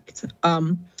incorrect.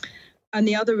 And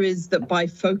the other is that by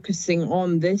focusing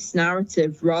on this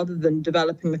narrative rather than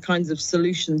developing the kinds of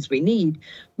solutions we need,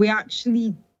 we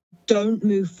actually don't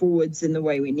move forwards in the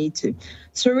way we need to.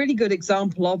 So a really good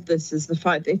example of this is the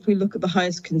fact that if we look at the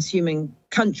highest consuming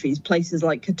countries, places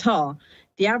like Qatar,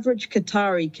 the average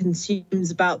Qatari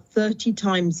consumes about 30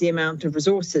 times the amount of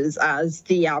resources as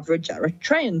the average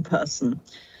Eritrean person.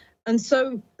 And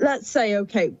so let's say,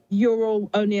 okay, you're all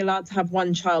only allowed to have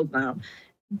one child now.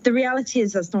 The reality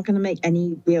is that's not going to make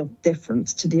any real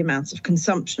difference to the amount of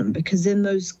consumption, because in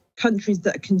those countries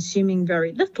that are consuming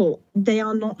very little, they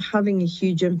are not having a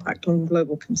huge impact on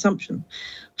global consumption.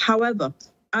 However,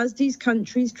 as these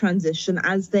countries transition,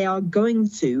 as they are going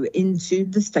to, into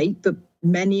the state that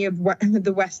many of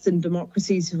the Western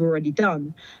democracies have already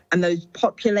done, and those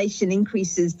population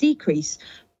increases decrease,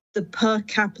 the per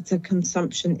capita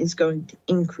consumption is going to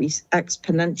increase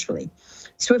exponentially.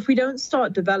 So if we don't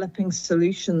start developing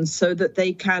solutions so that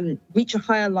they can reach a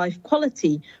higher life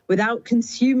quality without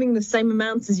consuming the same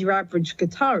amount as your average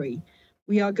Qatari,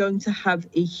 we are going to have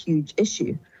a huge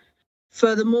issue.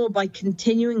 Furthermore, by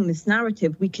continuing this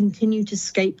narrative, we continue to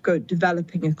scapegoat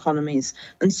developing economies.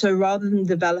 And so rather than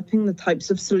developing the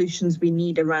types of solutions we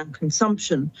need around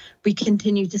consumption, we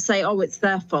continue to say, oh, it's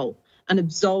their fault, and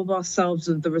absolve ourselves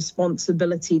of the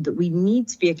responsibility that we need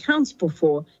to be accountable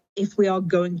for if we are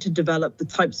going to develop the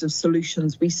types of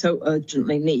solutions we so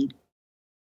urgently need.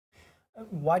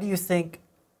 Why do you think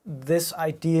this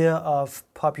idea of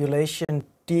population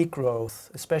degrowth,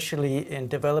 especially in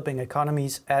developing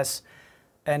economies, as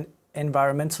an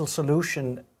environmental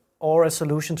solution or a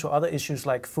solution to other issues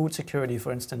like food security,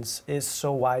 for instance, is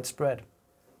so widespread?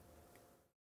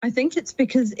 I think it's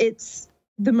because it's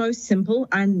the most simple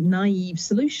and naive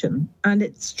solution. And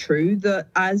it's true that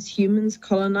as humans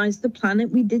colonized the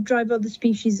planet, we did drive other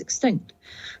species extinct.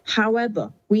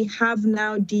 However, we have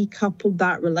now decoupled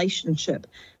that relationship,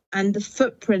 and the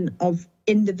footprint of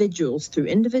individuals through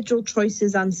individual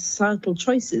choices and societal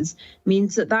choices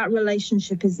means that that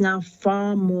relationship is now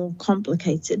far more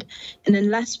complicated. And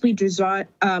unless we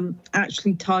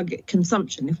actually target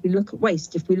consumption, if we look at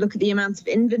waste, if we look at the amount of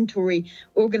inventory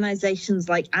organizations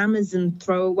like Amazon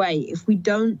throw away, if we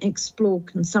don't explore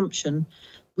consumption,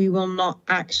 we will not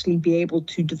actually be able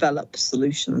to develop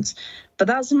solutions. But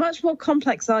that's a much more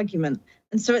complex argument.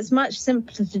 And so it's much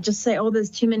simpler to just say, oh, there's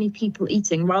too many people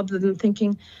eating, rather than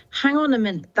thinking, hang on a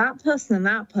minute, that person and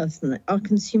that person are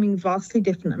consuming vastly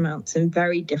different amounts in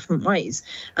very different ways.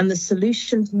 And the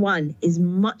solution to one is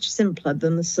much simpler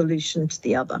than the solution to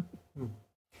the other.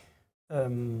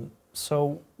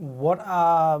 So what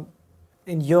are,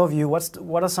 in your view,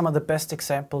 what are some of the best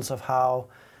examples of how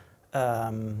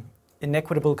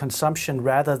inequitable consumption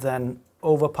rather than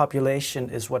overpopulation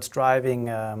is what's driving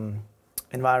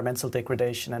environmental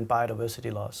degradation and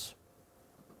biodiversity loss?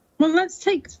 Well, let's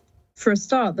take, for a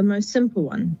start, the most simple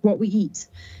one, what we eat.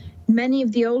 Many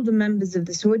of the older members of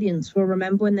this audience will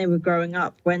remember when they were growing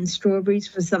up, when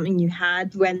strawberries were something you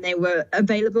had when they were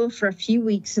available for a few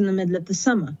weeks in the middle of the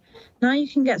summer. Now you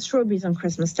can get strawberries on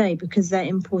Christmas Day because they're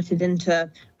imported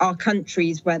into our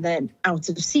countries where they're out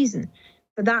of season.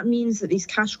 But that means that these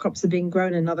cash crops are being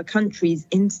grown in other countries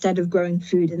instead of growing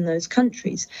food in those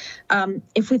countries.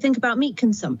 If we think about meat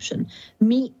consumption,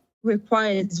 meat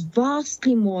requires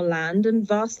vastly more land and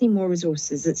vastly more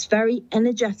resources. It's very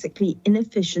energetically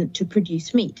inefficient to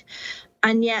produce meat.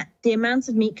 And yet the amount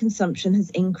of meat consumption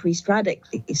has increased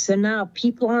radically. So now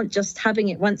people aren't just having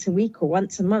it once a week or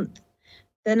once a month.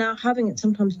 They're now having it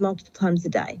sometimes multiple times a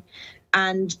day.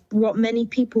 And what many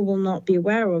people will not be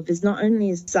aware of is not only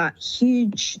is that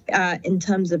huge in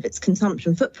terms of its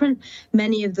consumption footprint,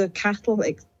 many of the cattle,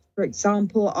 for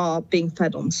example, are being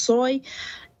fed on soy.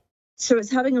 So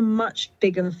it's having a much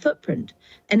bigger footprint.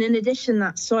 And in addition,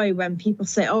 that soy, when people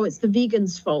say, oh, it's the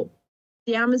vegans' fault,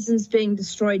 the Amazon's being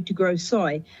destroyed to grow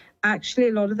soy, actually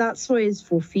a lot of that soy is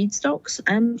for feedstocks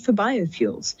and for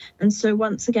biofuels. And so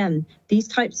once again, these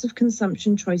types of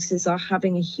consumption choices are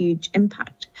having a huge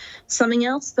impact. Something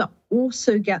else that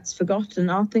also gets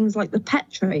forgotten are things like the pet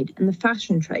trade and the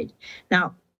fashion trade.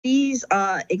 Now, these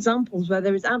are examples where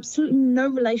there is absolutely no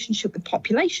relationship with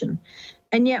population.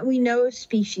 And yet we know of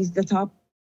species that are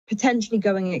potentially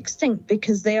going extinct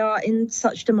because they are in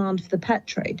such demand for the pet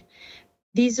trade.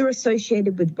 These are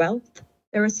associated with wealth,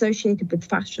 they're associated with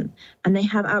fashion, and they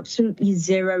have absolutely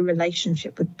zero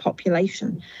relationship with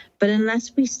population. But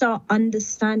unless we start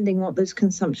understanding what those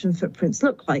consumption footprints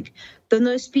look like, then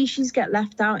those species get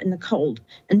left out in the cold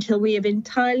until we have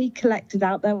entirely collected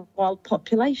out their wild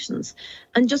populations.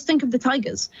 And just think of the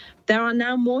tigers. There are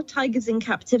now more tigers in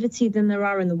captivity than there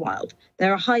are in the wild.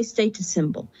 They're a high status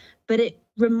symbol, but it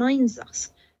reminds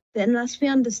us that unless we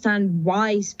understand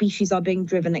why species are being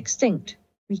driven extinct,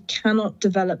 we cannot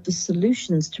develop the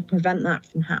solutions to prevent that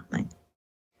from happening.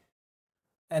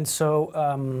 And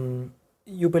so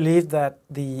you believe that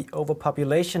the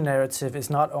overpopulation narrative is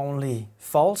not only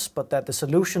false, but that the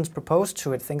solutions proposed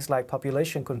to it, things like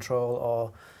population control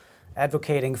or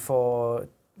advocating for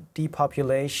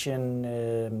depopulation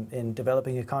in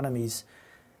developing economies,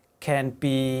 can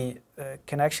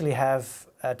actually have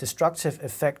a destructive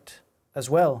effect as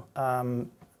well.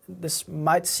 This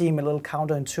might seem a little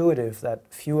counterintuitive that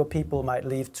fewer people might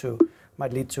lead to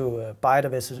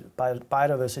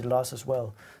biodiversity loss as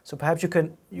well. So perhaps you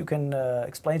can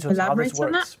explain to us how this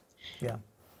works. Yeah.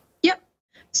 Yep.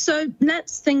 So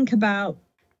let's think about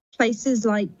places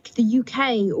like the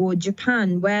UK or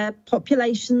Japan, where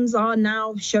populations are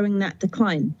now showing that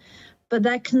decline, but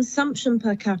their consumption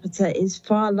per capita is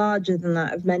far larger than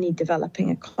that of many developing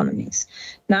economies.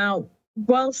 Now,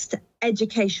 whilst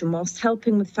education, whilst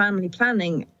helping with family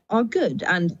planning are good,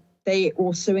 and they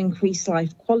also increase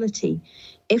life quality,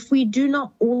 if we do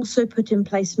not also put in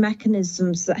place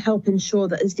mechanisms that help ensure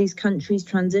that as these countries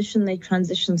transition, they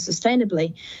transition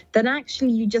sustainably, then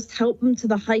actually you just help them to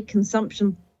the high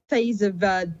consumption phase of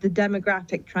the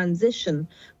demographic transition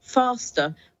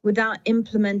faster without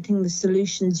implementing the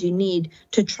solutions you need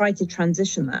to try to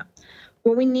transition that.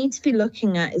 What we need to be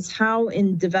looking at is how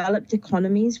in developed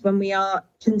economies, when we are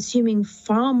consuming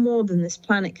far more than this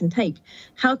planet can take,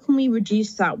 how can we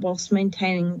reduce that whilst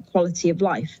maintaining quality of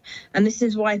life? And this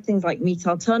is why things like meat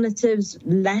alternatives,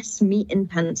 less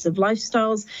meat-intensive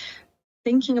lifestyles,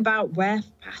 thinking about where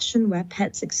fashion, where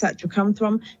pets, etc. come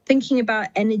from, thinking about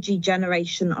energy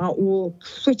generation are all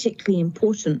critically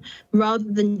important,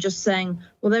 rather than just saying,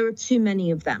 well, there are too many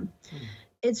of them.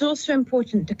 It's also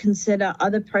important to consider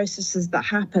other processes that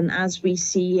happen as we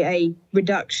see a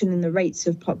reduction in the rates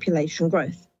of population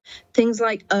growth. Things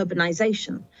like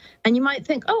urbanization. And you might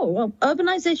think, oh, well,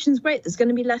 urbanization is great. There's going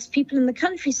to be less people in the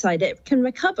countryside. It can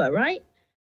recover, right?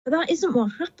 But that isn't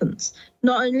what happens.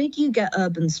 Not only do you get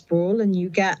urban sprawl and you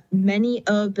get many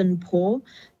urban poor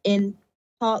in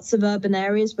parts of urban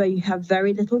areas where you have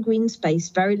very little green space,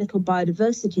 very little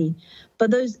biodiversity, but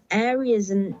those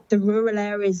areas and the rural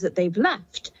areas that they've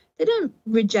left, they don't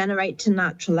regenerate to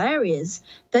natural areas.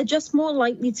 They're just more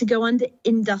likely to go under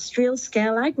industrial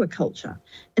scale agriculture.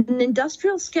 And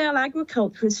industrial scale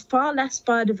agriculture is far less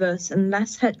biodiverse and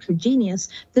less heterogeneous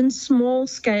than small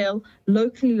scale,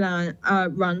 locally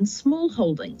run small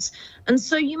holdings. And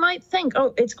so you might think,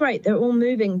 oh, it's great, they're all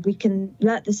moving, we can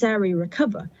let this area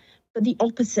recover. But the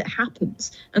opposite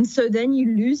happens. And so then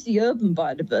you lose the urban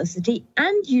biodiversity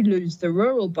and you lose the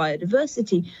rural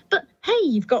biodiversity. But hey,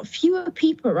 you've got fewer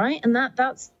people, right? And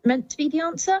that's meant to be the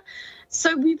answer.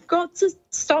 So we've got to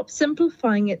stop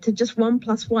simplifying it to just 1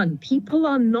 + 1. People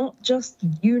are not just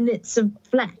units of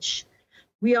flesh.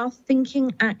 We are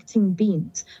thinking, acting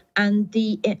beings. And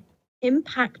the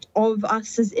impact of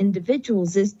us as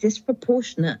individuals is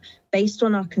disproportionate based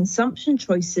on our consumption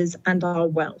choices and our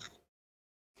wealth.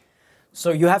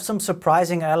 So you have some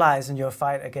surprising allies in your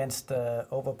fight against the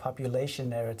overpopulation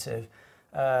narrative.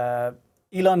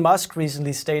 Elon Musk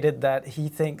recently stated that he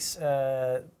thinks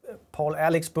Paul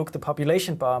Ehrlich's book, The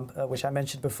Population Bomb, which I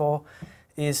mentioned before,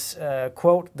 is,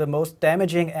 quote, the most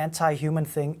damaging anti-human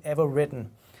thing ever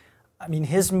written. I mean,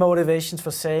 his motivations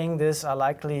for saying this are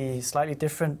likely slightly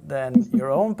different than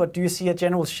your own, but do you see a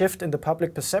general shift in the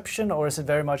public perception, or is it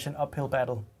very much an uphill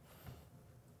battle?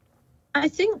 I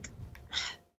think,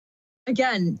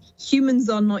 again, humans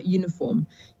are not uniform.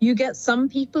 You get some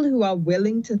people who are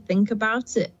willing to think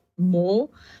about it more,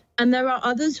 and there are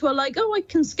others who are like, oh, I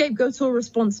can scapegoat all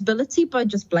responsibility by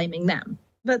just blaming them.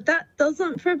 But that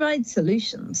doesn't provide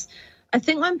solutions. I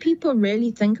think when people really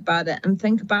think about it and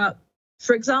think about,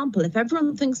 for example, if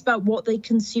everyone thinks about what they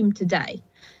consume today,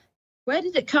 where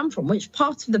did it come from? Which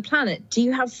part of the planet? Do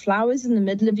you have flowers in the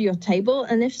middle of your table?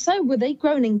 And if so, were they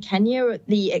grown in Kenya at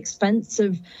the expense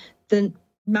of the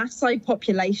Maasai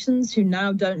populations who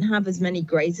now don't have as many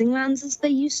grazing lands as they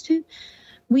used to?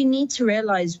 We need to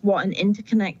realize what an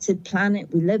interconnected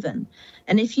planet we live in.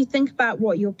 And if you think about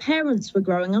what your parents were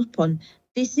growing up on,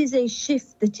 this is a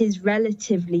shift that is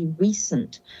relatively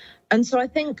recent. And so I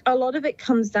think a lot of it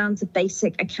comes down to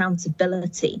basic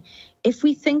accountability. If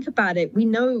we think about it, we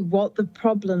know what the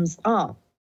problems are.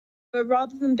 But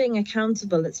rather than being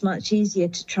accountable, it's much easier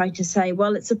to try to say,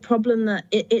 well, it's a problem that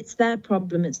it's their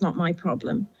problem, it's not my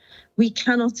problem. We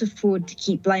cannot afford to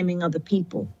keep blaming other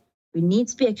people. We need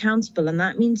to be accountable, and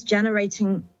that means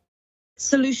generating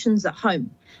solutions at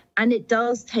home. And it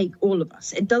does take all of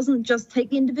us. It doesn't just take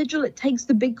the individual, it takes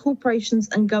the big corporations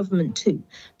and government too.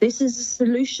 This is a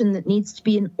solution that needs to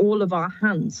be in all of our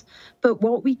hands. But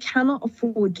what we cannot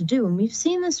afford to do, and we've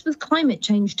seen this with climate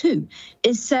change too,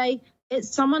 is say, it's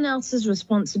someone else's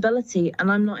responsibility and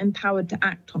I'm not empowered to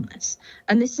act on this.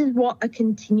 And this is what a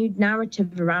continued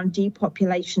narrative around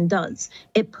depopulation does.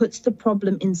 It puts the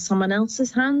problem in someone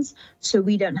else's hands so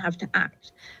we don't have to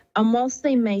act. And whilst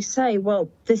they may say, well,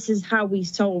 this is how we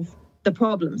solve the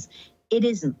problems, it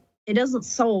isn't. It doesn't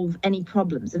solve any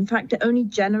problems. In fact, it only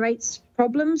generates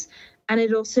problems, and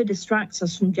it also distracts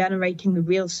us from generating the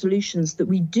real solutions that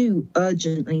we do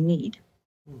urgently need.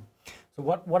 So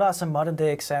what are some modern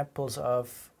day examples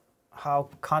of how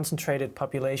concentrated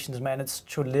populations manage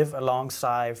to live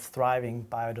alongside thriving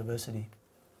biodiversity?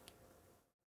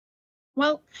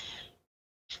 Well,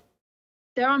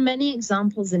 there are many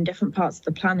examples in different parts of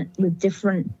the planet with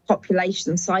different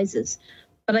population sizes.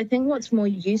 But I think what's more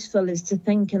useful is to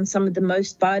think in some of the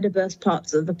most biodiverse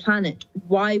parts of the planet,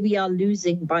 why we are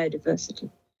losing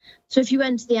biodiversity. So if you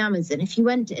went to the Amazon, if you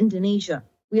went to Indonesia,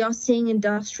 we are seeing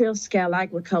industrial scale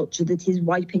agriculture that is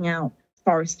wiping out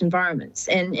forest environments.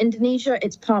 In Indonesia,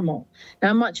 it's palm oil.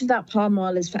 Now, much of that palm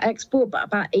oil is for export, but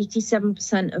about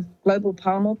 87% of global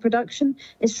palm oil production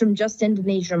is from just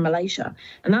Indonesia and Malaysia.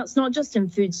 And that's not just in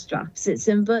foodstuffs, it's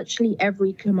in virtually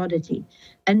every commodity.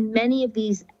 And many of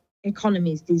these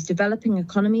economies, these developing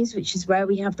economies, which is where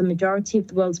we have the majority of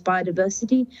the world's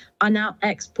biodiversity, are now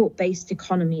export-based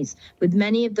economies, with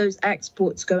many of those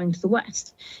exports going to the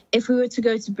West. If we were to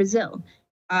go to Brazil,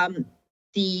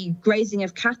 the grazing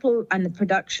of cattle and the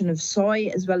production of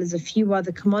soy, as well as a few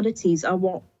other commodities, are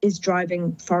what is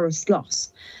driving forest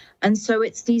loss. And so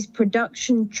it's these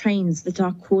production trains that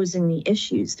are causing the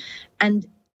issues. And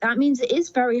that means it is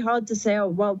very hard to say, oh,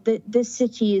 well, this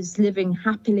city is living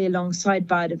happily alongside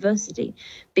biodiversity,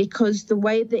 because the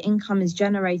way the income is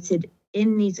generated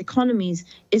in these economies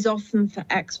is often for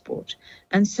export.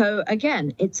 And so,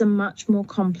 again, it's a much more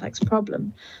complex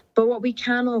problem. But what we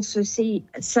can also say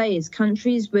is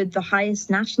countries with the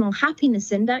highest national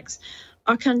happiness index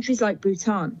are countries like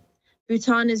Bhutan.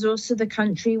 Bhutan is also the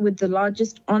country with the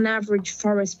largest on average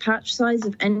forest patch size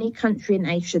of any country in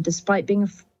Asia, despite being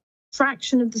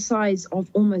fraction of the size of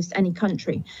almost any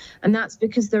country. And that's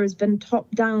because there has been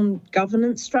top-down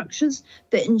governance structures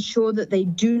that ensure that they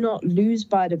do not lose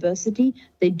biodiversity,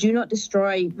 they do not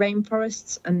destroy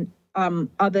rainforests and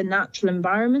other natural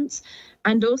environments.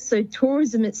 And also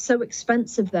tourism, it's so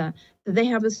expensive there that they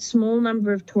have a small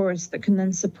number of tourists that can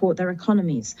then support their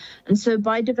economies. And so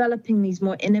by developing these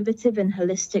more innovative and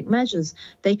holistic measures,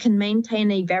 they can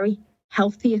maintain a very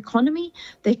healthy economy.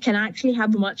 They can actually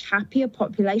have a much happier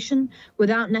population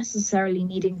without necessarily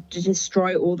needing to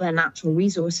destroy all their natural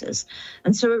resources.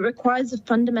 And so it requires a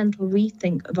fundamental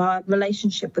rethink of our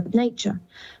relationship with nature.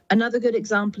 Another good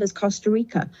example is Costa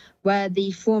Rica, where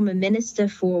the former Minister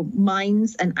for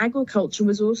Mines and Agriculture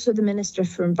was also the Minister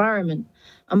for Environment.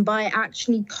 And by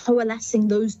actually coalescing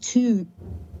those two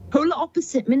polar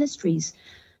opposite ministries,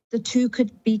 the two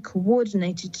could be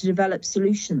coordinated to develop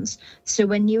solutions. So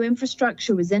when new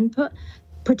infrastructure was input,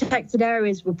 protected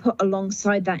areas were put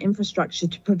alongside that infrastructure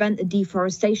to prevent the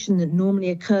deforestation that normally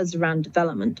occurs around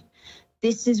development.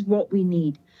 This is what we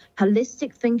need.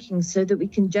 Holistic thinking so that we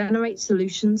can generate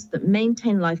solutions that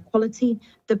maintain life quality,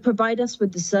 that provide us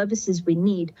with the services we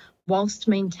need whilst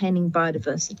maintaining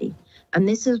biodiversity. And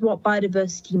this is what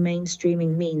biodiversity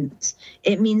mainstreaming means.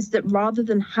 It means that rather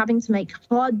than having to make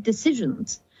hard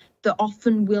decisions that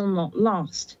often will not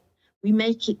last, we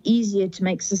make it easier to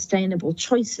make sustainable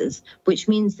choices, which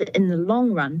means that in the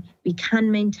long run, we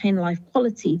can maintain life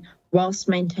quality whilst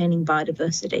maintaining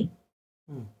biodiversity.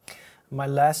 My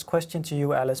last question to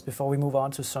you, Alice, before we move on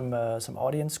to some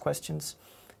audience questions.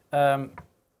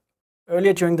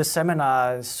 Earlier during the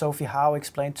seminar, Sophie Howe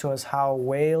explained to us how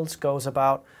Wales goes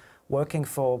about working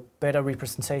for better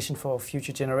representation for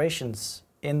future generations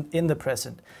in the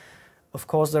present. Of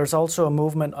course, there's also a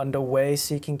movement underway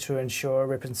seeking to ensure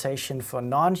representation for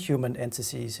non-human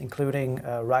entities, including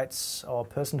rights or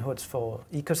personhoods for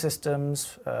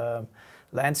ecosystems,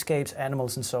 landscapes,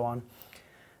 animals, and so on.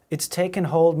 It's taken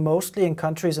hold mostly in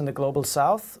countries in the global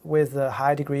south with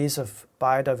high degrees of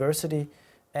biodiversity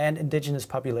and indigenous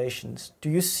populations. Do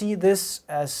you see this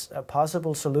as a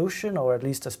possible solution, or at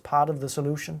least as part of the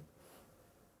solution?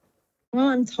 Well,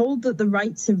 I'm told that the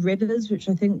rights of rivers, which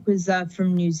I think was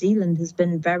from New Zealand, has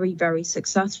been very, very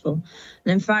successful.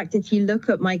 And in fact, if you look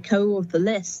at my co-author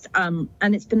list, and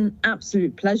it's been an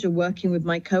absolute pleasure working with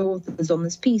my co-authors on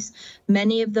this piece,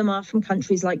 many of them are from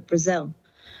countries like Brazil.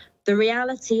 The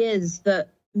reality is that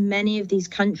many of these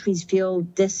countries feel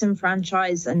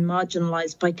disenfranchised and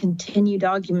marginalized by continued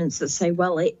arguments that say,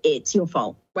 well, it's your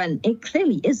fault, when it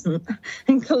clearly isn't.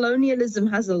 And colonialism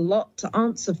has a lot to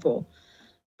answer for.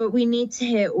 But we need to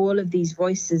hear all of these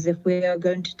voices if we are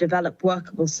going to develop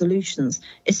workable solutions,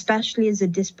 especially as a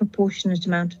disproportionate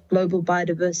amount of global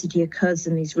biodiversity occurs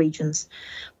in these regions.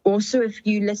 Also, if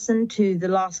you listen to the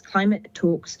last climate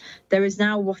talks, there is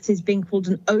now what is being called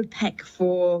an OPEC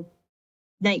for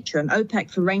nature, an OPEC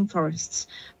for rainforests,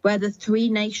 where the three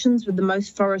nations with the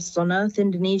most forests on Earth,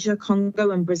 Indonesia,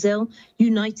 Congo, and Brazil,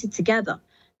 united together.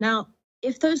 Now,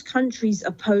 if those countries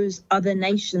oppose other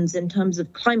nations in terms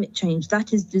of climate change,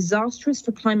 that is disastrous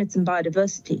for climate and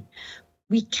biodiversity.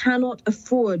 We cannot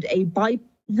afford a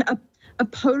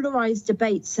polarized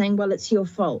debate saying, well, it's your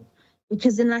fault.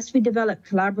 Because unless we develop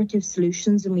collaborative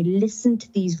solutions and we listen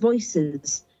to these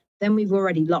voices, then we've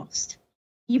already lost.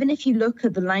 Even if you look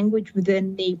at the language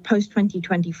within the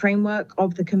post-2020 framework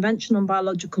of the Convention on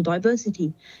Biological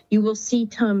Diversity, you will see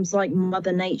terms like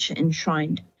Mother Nature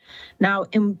enshrined. Now,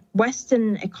 in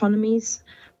Western economies,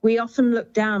 we often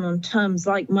look down on terms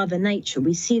like Mother Nature.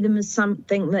 We see them as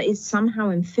something that is somehow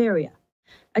inferior.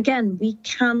 Again, we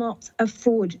cannot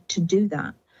afford to do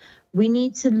that. We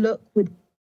need to look with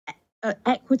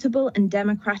equitable and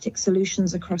democratic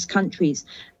solutions across countries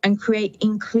and create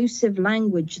inclusive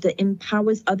language that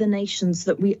empowers other nations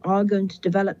that we are going to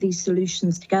develop these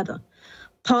solutions together.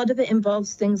 Part of it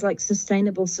involves things like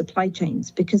sustainable supply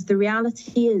chains, because the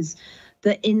reality is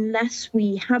that unless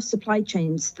we have supply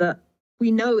chains that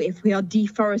we know if we are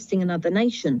deforesting another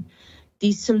nation,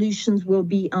 these solutions will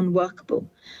be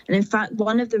unworkable. And in fact,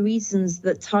 one of the reasons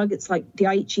that targets like the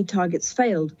Aichi targets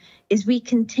failed is we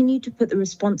continue to put the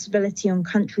responsibility on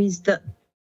countries that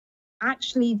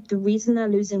actually the reason they're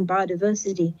losing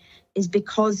biodiversity is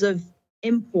because of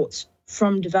imports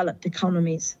from developed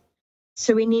economies.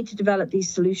 So we need to develop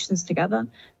these solutions together.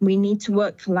 We need to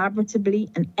work collaboratively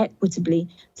and equitably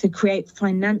to create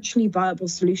financially viable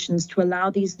solutions to allow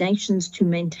these nations to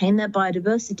maintain their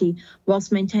biodiversity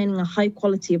whilst maintaining a high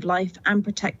quality of life and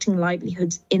protecting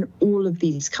livelihoods in all of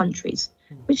these countries,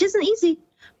 which isn't easy,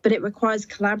 but it requires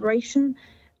collaboration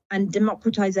and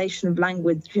democratization of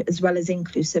language as well as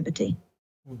inclusivity.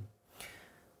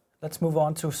 Let's move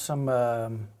on to some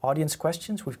audience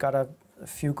questions. We've got a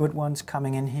few good ones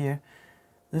coming in here.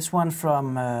 This one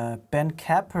from Ben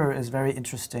Capper is very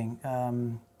interesting.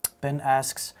 Ben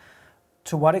asks,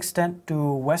 to what extent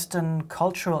do Western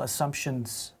cultural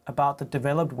assumptions about the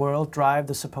developed world drive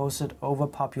the supposed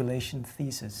overpopulation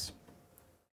thesis?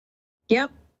 Yep,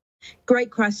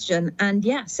 great question. And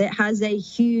yes, it has a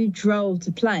huge role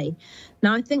to play.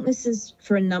 Now, I think this is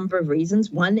for a number of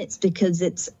reasons. One, it's because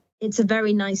it's a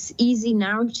very nice, easy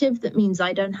narrative that means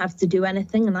I don't have to do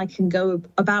anything and I can go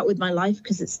about with my life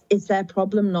because it's their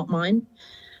problem, not mine.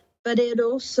 But it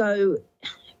also,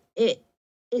 it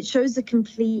shows a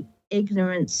complete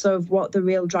ignorance of what the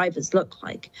real drivers look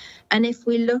like. And if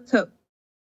we look at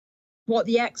what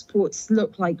the exports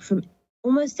look like from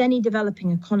almost any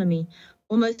developing economy,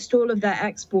 almost all of their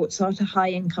exports are to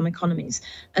high-income economies.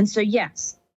 And so,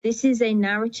 yes, this is a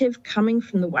narrative coming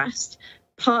from the West,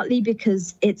 partly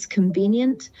because it's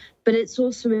convenient, but it's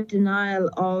also a denial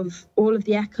of all of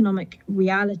the economic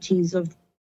realities of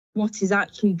what is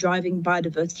actually driving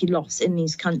biodiversity loss in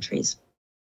these countries.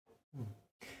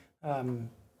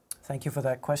 Thank you for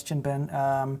that question, Ben.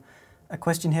 A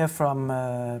question here from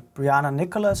Brianna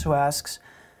Nicholas, who asks,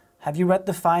 have you read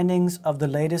the findings of the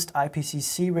latest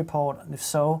IPCC report? And if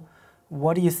so,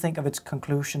 what do you think of its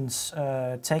conclusions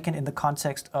taken in the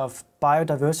context of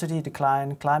biodiversity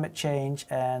decline, climate change,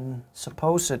 and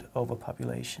supposed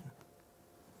overpopulation?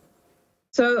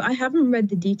 So I haven't read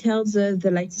the details of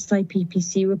the latest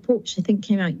IPCC report, which I think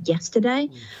came out yesterday.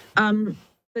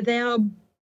 But they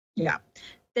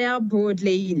are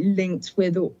broadly linked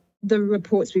with the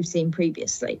reports we've seen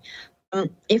previously.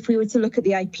 If we were to look at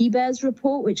the IPBES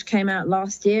report, which came out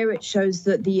last year, it shows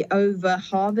that the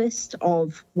over-harvest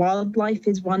of wildlife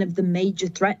is one of the major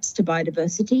threats to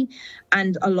biodiversity.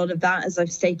 And a lot of that, as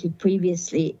I've stated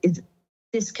previously, is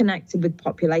disconnected with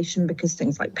population because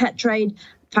things like pet trade,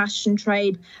 fashion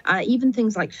trade, even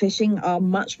things like fishing are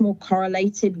much more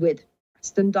correlated with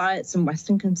Western diets and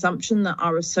Western consumption that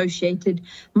are associated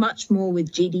much more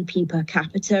with GDP per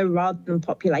capita rather than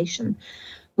population.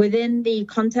 Within the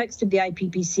context of the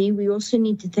IPCC, we also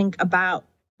need to think about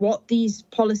what these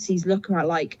policies look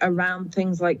like around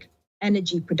things like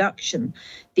energy production.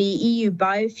 The EU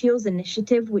Biofuels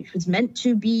Initiative, which was meant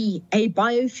to be a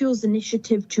biofuels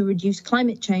initiative to reduce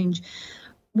climate change,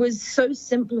 was so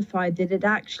simplified that it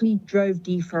actually drove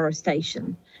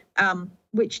deforestation,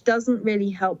 which doesn't really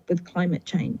help with climate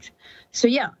change. So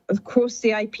yeah, of course, the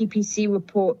IPCC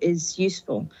report is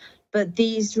useful, but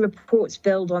these reports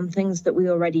build on things that we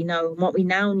already know. And what we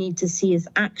now need to see is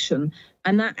action,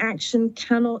 and that action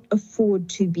cannot afford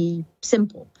to be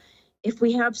simple. If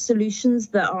we have solutions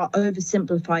that are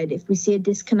oversimplified, if we see a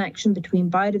disconnection between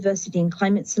biodiversity and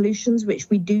climate solutions, which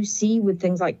we do see with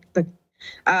things like the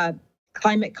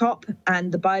climate COP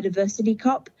and the biodiversity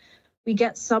COP, we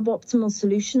get suboptimal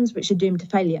solutions which are doomed to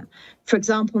failure. For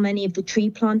example, many of the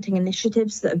tree planting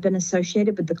initiatives that have been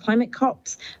associated with the climate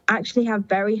COPs actually have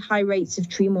very high rates of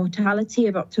tree mortality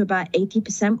of up to about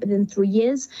 80% within 3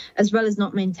 years, as well as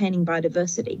not maintaining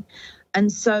biodiversity.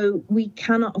 And so we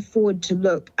cannot afford to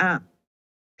look at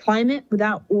climate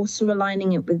without also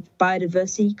aligning it with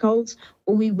biodiversity goals,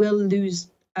 or we will lose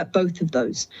at both of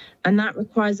those. And that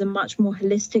requires a much more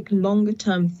holistic, longer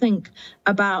term think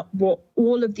about what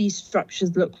all of these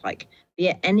structures look like, be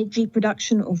it energy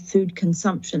production or food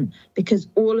consumption, because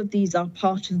all of these are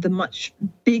part of the much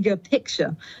bigger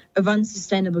picture of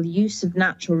unsustainable use of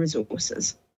natural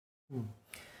resources.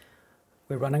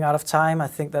 We're running out of time. I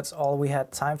think that's all we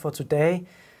had time for today.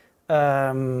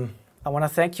 I want to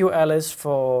thank you, Alice,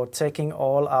 for taking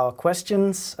all our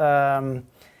questions.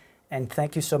 And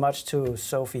thank you so much to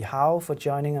Sophie Howe for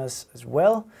joining us as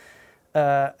well.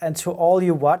 And to all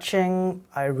you watching,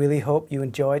 I really hope you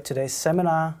enjoyed today's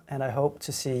seminar, and I hope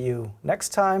to see you next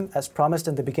time. As promised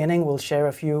in the beginning, we'll share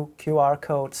a few QR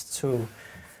codes to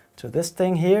this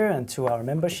thing here and to our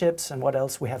memberships and what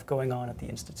else we have going on at the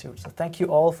Institute. So thank you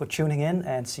all for tuning in,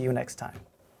 and see you next time.